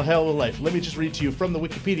of a life. Let me just read to you from the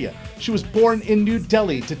Wikipedia. She was born in New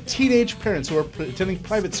Delhi to teenage parents who are attending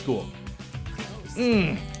private school.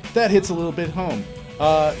 That hits a little bit home.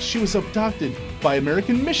 She was adopted by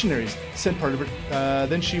American missionaries. Sent part of her.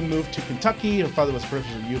 Then she moved to Kentucky. Her father was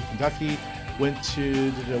professor at U of Kentucky. Went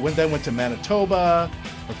to Manitoba.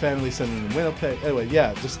 Her family sent her in Winnipeg. Anyway,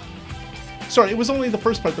 yeah, just sorry. It was only the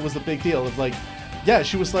first part that was the big deal. Of like, yeah,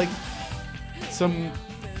 she was like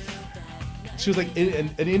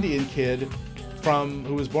an Indian kid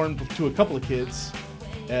who was born to a couple of kids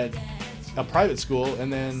at a private school,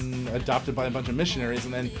 and then adopted by a bunch of missionaries,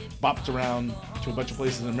 and then bopped around to a bunch of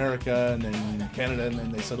places in America, and then Canada, and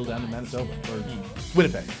then they settled down in Manitoba or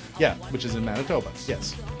Winnipeg. Yeah, which is in Manitoba.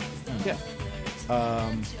 Yes. Yeah.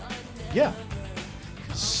 Yeah.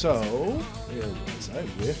 So where was I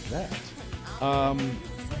with that?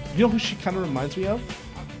 You know who she kind of reminds me of?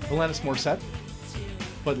 Alanis Morissette,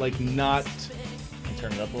 but like not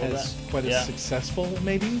Turn it up a little bit. Quite as successful,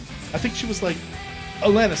 maybe. I think she was like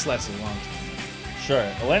Alanis lasted a long time. Sure,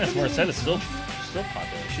 Alanis Morissette is still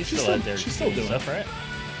popular. She's still out there. She's still doing stuff, right?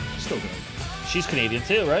 She's still doing it. She's Canadian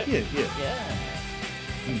too, right? Yeah.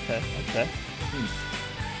 Okay.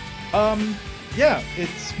 Yeah,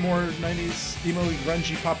 it's more 90s emo,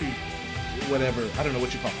 grungy, poppy, whatever. I don't know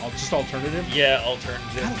what you call it. Just alternative. Yeah,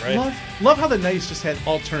 alternative, right? Love how the 90s just had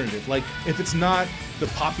alternative. Like, if it's not the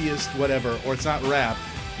poppiest whatever, or it's not rap,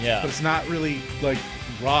 but it's not really like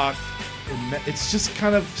rock, it's just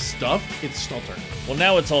kind of stuff. It's Stalter. Well,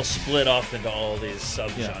 now it's all split off into all these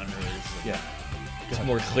subgenres. Yeah. It's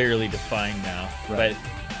more clearly defined now. Right.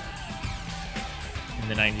 But in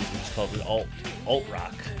the 90s, we just called it alt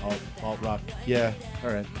rock. Alt rock. Yeah.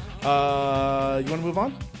 All right. You want to move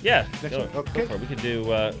on? Yeah. Next Go, one? Okay. Go for it. We can do. We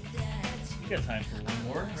got time for one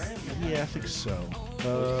more, right? Yeah, I think so.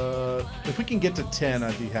 If we can get to 10,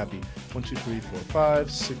 I'd be happy. 1, 2, 3, 4,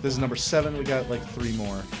 5, 6. This is number 7. We got like 3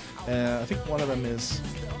 more. I think one of them is.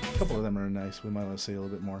 A couple of them are nice. We might want to say a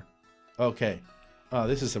little bit more. Okay.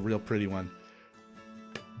 This is a real pretty one.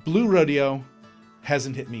 Blue Rodeo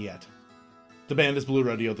hasn't hit me yet. The band is Blue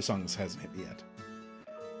Rodeo. The song hasn't hit me yet.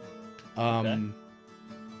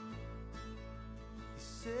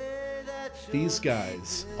 These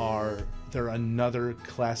guys they're another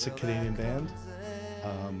classic Canadian band.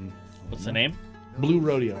 What's the name? Blue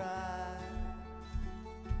Rodeo.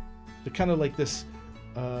 They're kind of like this.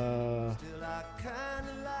 There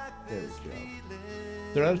we go.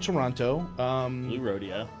 They're out of Toronto. Blue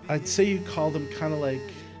Rodeo. I'd say you call them kind of like.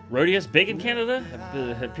 Rodeo's big in Canada?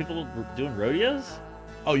 Have people doing rodeos?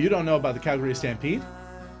 Oh, you don't know about the Calgary Stampede?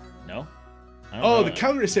 No. The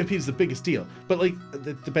Calgary Stampede is the biggest deal. But like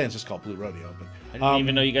the band's just called Blue Rodeo. But I didn't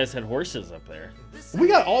even know you guys had horses up there. We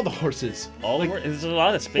got all the horses. There's a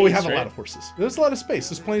lot of space. Well, we have a lot of horses. There's a lot of space.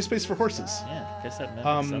 There's plenty of space for horses. Yeah, I guess that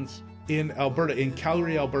makes sense. In Alberta, in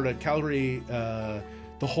Calgary, Alberta,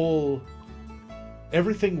 the whole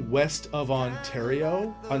everything west of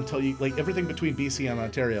Ontario until you like everything between BC and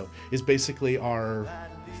Ontario is basically our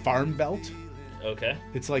farm belt. Okay.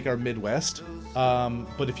 It's like our Midwest.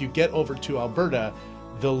 But if you get over to Alberta,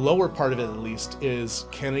 the lower part of it at least is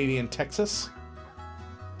Canadian Texas.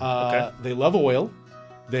 Okay. They love oil.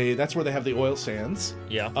 That's where they have the oil sands.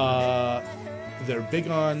 Yeah. They're big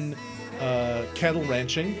on cattle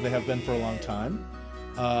ranching. They have been for a long time.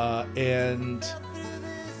 And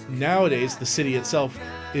nowadays, the city itself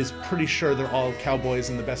is pretty sure they're all cowboys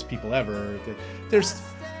and the best people ever.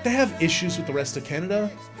 They have issues with the rest of Canada.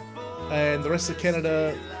 And the rest of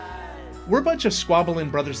Canada, we're a bunch of squabbling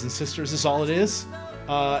brothers and sisters is all it is.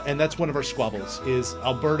 And that's one of our squabbles, is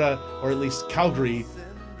Alberta, or at least Calgary,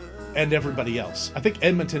 and everybody else. I think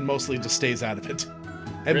Edmonton mostly just stays out of it.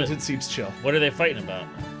 Edmonton seems chill. What are they fighting about?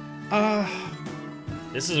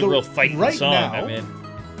 This is a real fighting right song. now, I mean,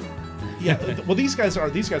 yeah. Well, these guys are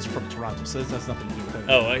from Toronto, so this has nothing to do with it.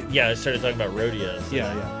 I started talking about rodeos.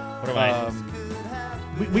 Yeah. What am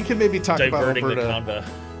I? We can maybe talk about Diverting Alberta. the convo.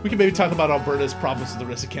 We can maybe talk about Alberta's problems with the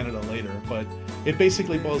rest of Canada later, but it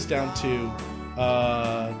basically boils down to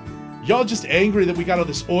y'all just angry that we got all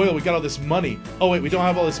this oil, we got all this money. Oh wait, we don't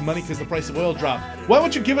have all this money because the price of oil dropped. Why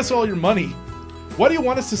won't you give us all your money? Why do you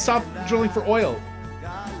want us to stop drilling for oil?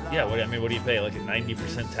 Yeah, what do you pay? Like a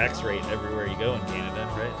 90% tax rate everywhere you go in Canada,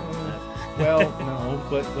 right? Well, no,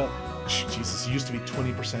 but Jesus, it used to be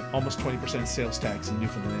 20%, almost 20% sales tax in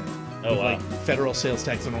Newfoundland. Oh, with wow. like federal sales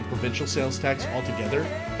tax and provincial sales tax altogether.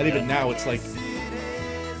 And even now it's like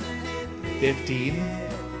 15.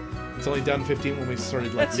 It's only down to 15 when we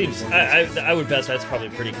started like. That seems. I would guess that's probably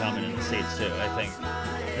pretty common in the States too. I think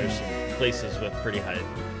there's some places with pretty high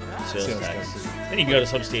sales tax. Then you can go to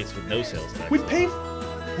some states with no sales tax. We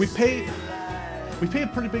pay a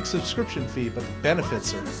pretty big subscription fee, but the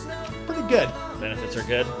benefits are pretty good. Benefits are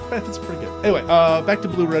good. Benefits are pretty good. Anyway, back to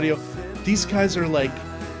Blue Rodeo. These guys are like,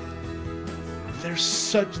 they're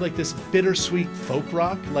such like this bittersweet folk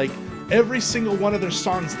rock. Like every single one of their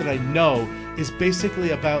songs that I know is basically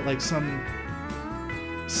about like something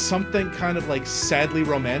kind of like sadly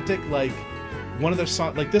romantic. Like one of their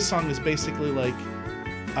songs, like this song is basically like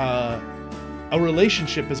a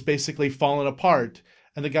relationship is basically fallen apart,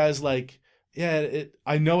 and the guy's like, yeah,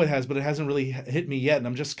 I know it has, but it hasn't really hit me yet, and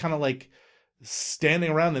I'm just kind of like standing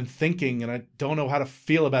around and thinking, and I don't know how to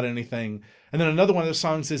feel about anything. And then another one of the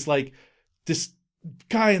songs is like this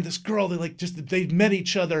guy and this girl, they met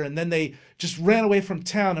each other and then they just ran away from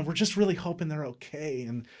town, and we're just really hoping they're okay.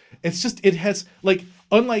 And it's just, it has like,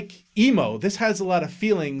 unlike emo, this has a lot of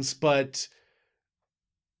feelings, but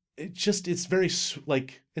it's very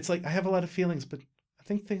like, it's like I have a lot of feelings, but I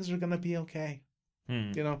think things are gonna be okay.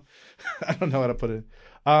 You know, I don't know how to put it.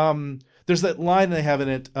 There's that line they have in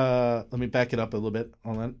it. Let me back it up a little bit.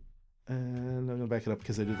 Hold on. And I'm gonna back it up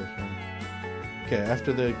because I do this one. Okay,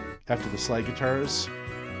 after the slide guitars.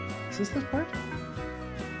 Is this part? Wait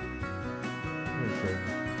for it.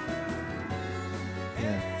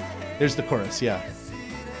 Yeah. There's the chorus. Yeah.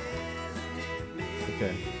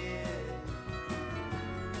 Okay.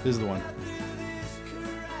 This is the one.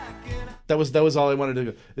 That was all I wanted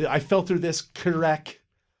to do. I fell through this crack.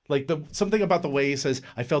 Like something about the way he says,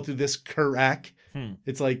 I fell through this crack.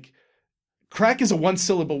 It's like, Crack is a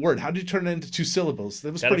 1-syllable word. How did you turn it into 2 syllables?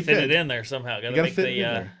 That was pretty good. Gotta fit it in there somehow. Gotta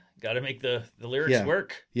make the lyrics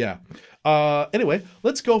work. Yeah. Anyway,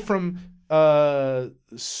 let's go from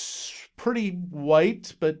pretty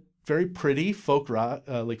white but very pretty folk rock,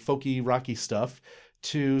 like folky, rocky stuff,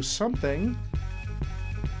 to something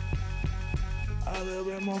a little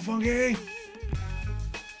bit more funky.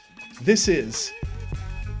 This is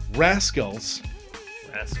Rascals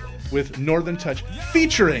with Northern Touch,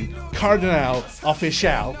 featuring Cardinal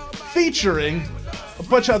Offishall, featuring a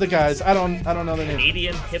bunch of other guys. I don't know their name.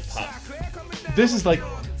 Canadian hip hop. This is like,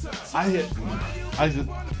 I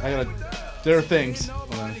gotta. There are things.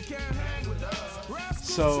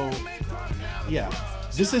 So, yeah,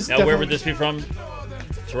 this is. Now, where would this be from?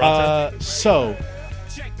 Toronto. So,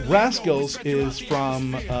 Rascals is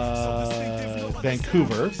from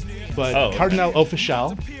Vancouver, but Cardinal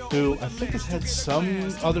Offishall, who I think has had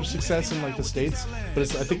some other success in like the States, but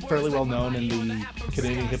is I think fairly well known in the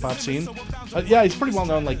Canadian hip hop scene. Yeah, he's pretty well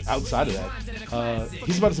known like outside of that.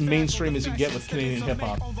 He's about as mainstream as you get with Canadian hip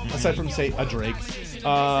hop, aside from say a Drake.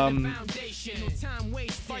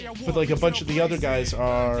 But like a bunch of the other guys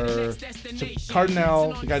are so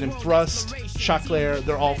Cardinal, the guy named Thrust, Choclair,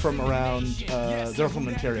 they're all from around they're from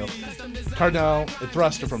Ontario. Cardinal and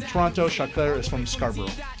Thrust are from Toronto, Choclair is from Scarborough,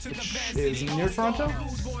 which is near Toronto?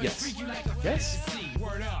 Yes.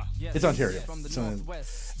 It's Ontario.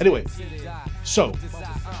 Anyway, so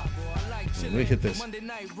let me hit this.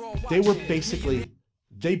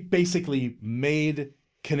 They basically made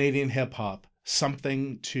Canadian hip hop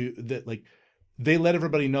something to that like they let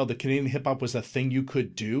everybody know that Canadian hip hop was a thing you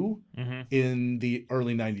could do in the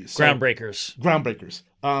early 90s. So,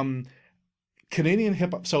 groundbreakers. Canadian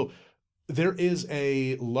hip hop. So there is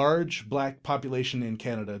a large black population in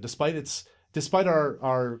Canada, despite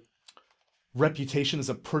our reputation as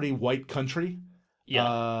a pretty white country.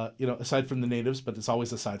 Yeah. Aside from the natives, but it's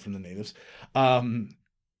always aside from the natives.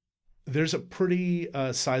 There's a pretty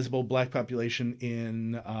sizable black population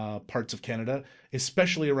in parts of Canada,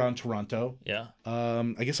 especially around Toronto. Yeah.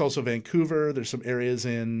 I guess also Vancouver. There's some areas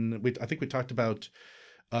I think we talked about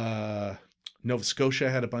Nova Scotia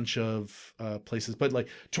had a bunch of places, but like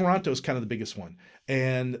Toronto is kind of the biggest one.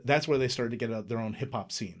 And that's where they started to get their own hip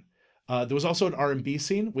hop scene. There was also an R&B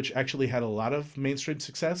scene, which actually had a lot of mainstream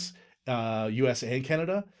success, US and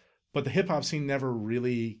Canada, but the hip hop scene never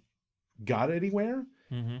really got anywhere.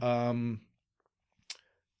 Mm-hmm.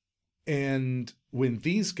 And when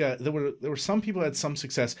these guys, there were some people who had some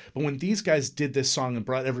success, but when these guys did this song and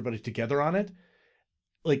brought everybody together on it,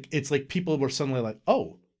 like it's like people were suddenly like,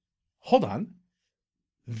 oh, hold on,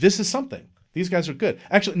 this is something. These guys are good.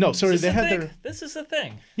 Actually, no, sorry, This is the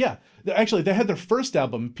thing. Yeah, actually, they had their first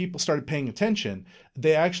album. People started paying attention.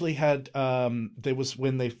 They actually had. There was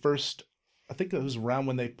when they first. I think it was around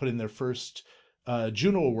when they put in their first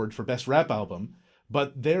Juno Award for Best Rap Album.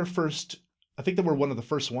 But their first, I think they were one of the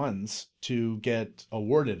first ones to get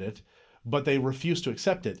awarded it, but they refused to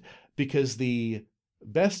accept it because the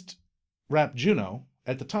Best Rap Juno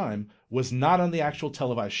at the time was not on the actual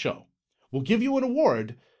televised show. We'll give you an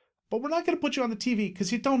award, but we're not going to put you on the TV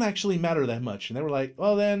because you don't actually matter that much. And they were like,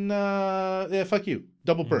 well, then, yeah, fuck you.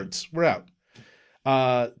 Double birds. We're out.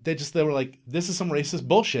 They were like, this is some racist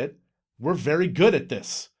bullshit. We're very good at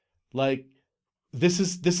this. Like, this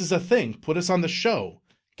is a thing. Put us on the show.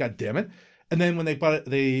 God damn it. And then when they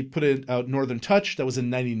put it out Northern Touch. That was in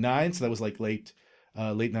 99. So that was like late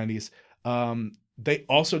 90s. They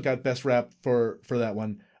also got Best Rap for that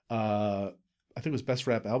one. I think it was Best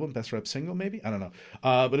Rap Album, Best Rap Single, maybe? I don't know.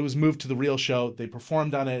 But it was moved to the real show. They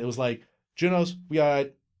performed on it. It was like, Junos, we got,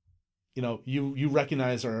 you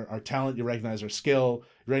recognize our talent. You recognize our skill.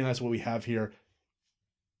 You recognize what we have here.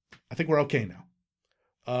 I think we're okay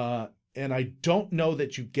now. And I don't know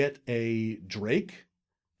that you get a Drake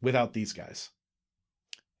without these guys.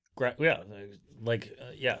 Yeah,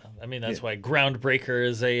 I mean, that's why groundbreaker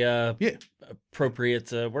is a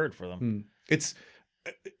appropriate word for them.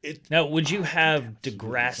 Now, would you have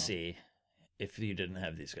Degrassi if you didn't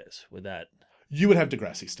have these guys? Would that? You would have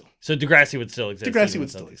Degrassi still. So Degrassi would still exist. Degrassi would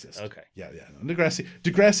still exist. Okay. Yeah. No,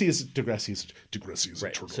 Degrassi is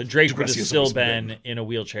right. a turtle. So Drake would have still been in a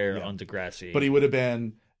wheelchair on Degrassi, but he would have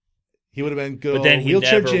been good. But then he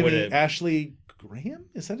wheelchair never Jimmy, would've... Ashley Graham.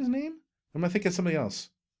 Is that his name? Or am I thinking of somebody else?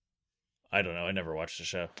 I don't know. I never watched the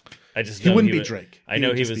show. He wouldn't be Drake. I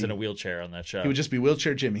know he was in a wheelchair on that show. He would just be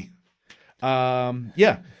wheelchair Jimmy.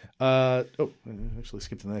 Yeah. Actually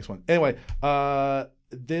skipped to the next one. Anyway,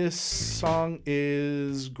 this song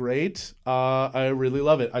is great. I really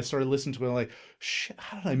love it. I started listening to it and I'm like, shit,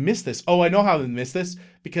 how did I miss this? Oh, I know how I missed this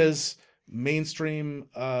because mainstream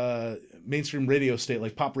radio state,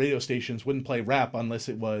 like pop radio stations, wouldn't play rap unless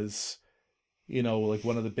it was, like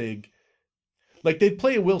one of the big, like they'd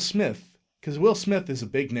play Will Smith because Will Smith is a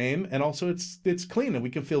big name, and also it's clean and we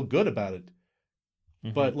can feel good about it.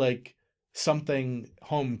 Mm-hmm. But like something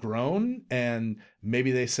homegrown, and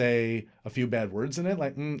maybe they say a few bad words in it,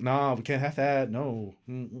 like no, we can't have that. No,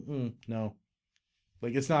 no,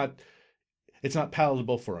 like it's not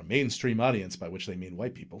palatable for a mainstream audience, by which they mean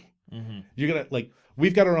white people. Mm-hmm. You're gonna like,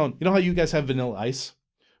 we've got our own. You know how you guys have Vanilla Ice?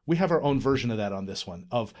 We have our own version of that on this one,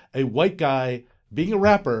 of a white guy being a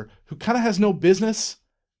rapper who kind of has no business.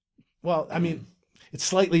 Well, I mean, it's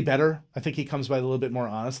slightly better. I think he comes by it a little bit more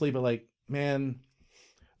honestly, but like, man,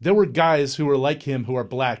 there were guys who were like him who are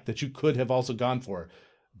black that you could have also gone for,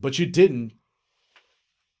 but you didn't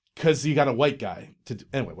because you got a white guy.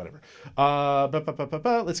 Anyway, whatever.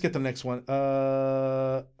 Let's get the next one.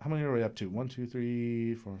 How many are we up to? 1, 2,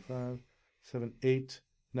 3, 4, 5, 7, 8,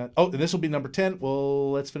 9. Oh, and this will be number 10.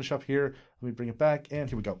 Well, let's finish up here. Let me bring it back, and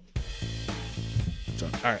here we go. So,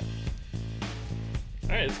 all right. All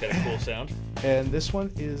right, it's got a cool sound. And this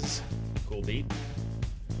one is... Cool beat.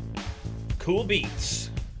 Cool beats.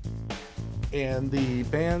 And the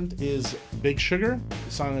band is Big Sugar.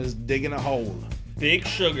 The song is Digging a Hole. Big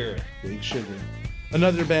Sugar. Big Sugar.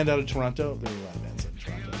 Another band out of Toronto. There are a lot of bands out of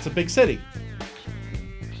Toronto. It's a big city.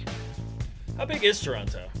 How big is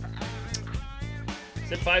Toronto?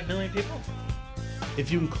 Is it 5 million people?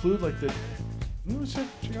 If you include like the... check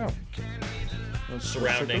it out.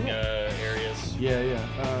 Surrounding areas. Yeah.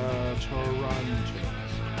 Toronto.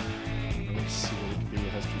 Let's see what Wikipedia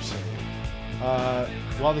has to say.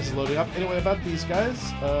 While this is loading up, anyway, about these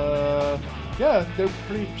guys, yeah, they're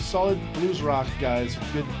pretty solid blues rock guys.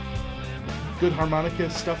 Good harmonica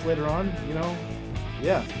stuff later on,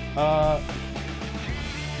 Yeah.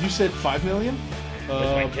 You said 5 million?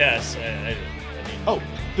 That's my guess. I mean...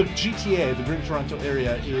 The GTA, the Greater Toronto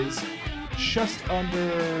Area, is just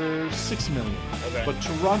under 6 million. Okay. But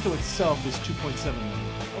Toronto itself is 2.7 million.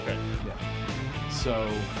 Okay. Yeah. So...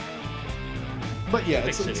 But yeah,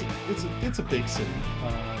 it's a big city.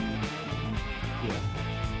 Yeah.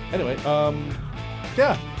 Anyway,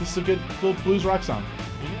 yeah, this is a good little blues rock song.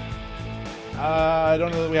 I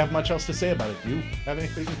don't know that we have much else to say about it. Do you have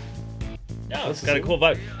anything? No, it's got a cool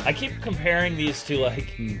vibe. I keep comparing these to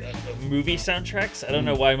like movie soundtracks. I don't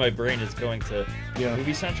know why my brain is going to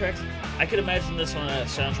movie soundtracks. I could imagine this on a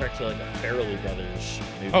soundtrack to like a Farrelly Brothers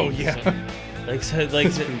movie. Oh yeah, that's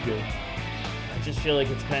pretty good. I just feel like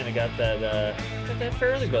it's kind of got that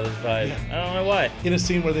Farrelly Brothers vibe. Yeah. I don't know why. In a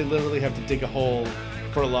scene where they literally have to dig a hole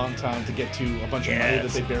for a long time to get to a bunch of money that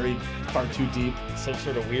they buried far too deep. Some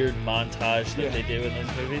sort of weird montage that they do in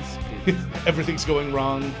those movies. Everything's going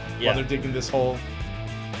wrong while they're digging this hole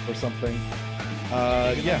or something.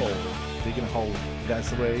 Digging a hole.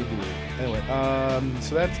 That's the way you do it. Anyway,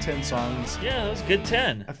 so that's 10 songs. Yeah, that was a good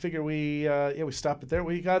 10. I figure we stopped it there.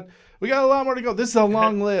 We got a lot more to go. This is a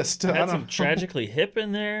long list. Had some Tragically Hip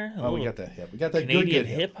in there. Oh, we got that hip. We got that Canadian good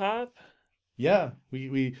hip hop. Yeah,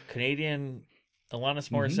 we Canadian Alanis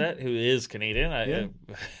Morissette, who is Canadian.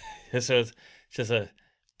 So it's just a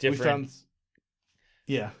different.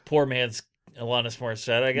 Poor man's Alanis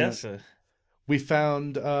Morissette, I guess. Yeah. We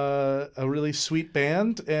found a really sweet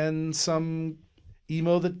band and some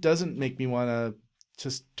emo that doesn't make me want to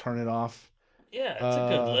just turn it off. Yeah, it's a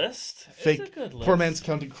good list. It's a good list. Poor Man's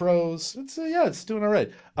Counting Crows. It's doing all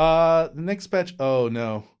right. The next batch. Oh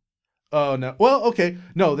no. Well, okay.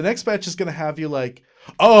 No, the next batch is gonna have you like,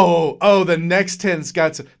 the next 10's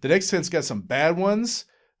got some bad ones,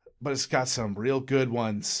 but it's got some real good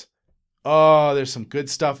ones. Oh, there's some good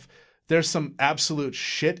stuff. There's some absolute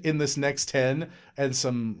shit in this next 10 and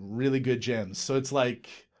some really good gems. So it's like...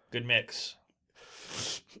 Good mix.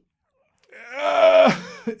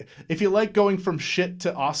 If you like going from shit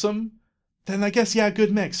to awesome, then I guess,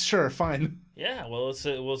 good mix. Sure, fine. Yeah, well,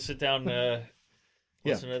 we'll sit down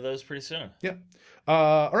listen to those pretty soon. Yeah.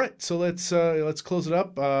 All right, so let's close it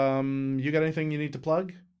up. You got anything you need to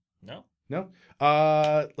plug? No.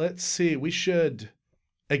 Let's see. We should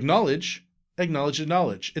acknowledge.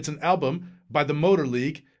 It's an album by the Motor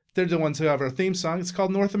League. They're the ones who have our theme song. It's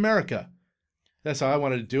called North America. That's how I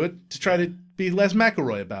wanted to do it, to try to be Les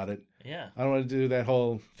McElroy about it. Yeah. I don't want to do that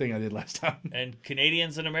whole thing I did last time. And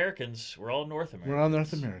Canadians and Americans, we're all North America. We're all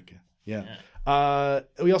North America. Yeah.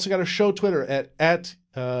 We also got our show Twitter at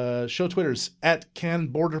show Twitters at Can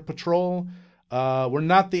Border Patrol. We're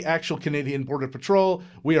not the actual Canadian Border Patrol.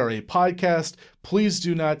 We are a podcast. Please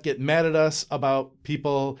do not get mad at us about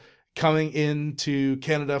people coming into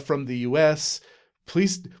Canada from the U.S.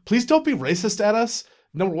 Please don't be racist at us.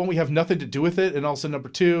 Number one, we have nothing to do with it. And also number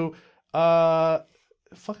two,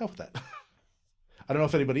 fuck off with that. I don't know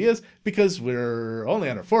if anybody is, because we're only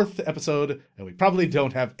on our 4th episode, and we probably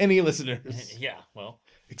don't have any listeners. Yeah, well.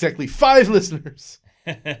 Exactly 5 listeners.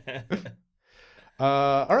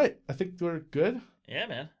 All right. I think we're good. Yeah,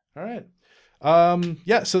 man. All right.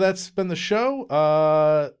 Yeah, so that's been the show.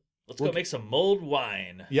 Let's go make some mulled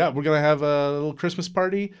wine. Yeah, we're going to have a little Christmas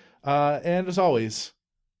party. And as always,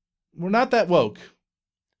 we're not that woke.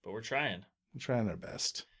 But we're trying. We're trying our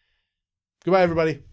best. Goodbye, everybody.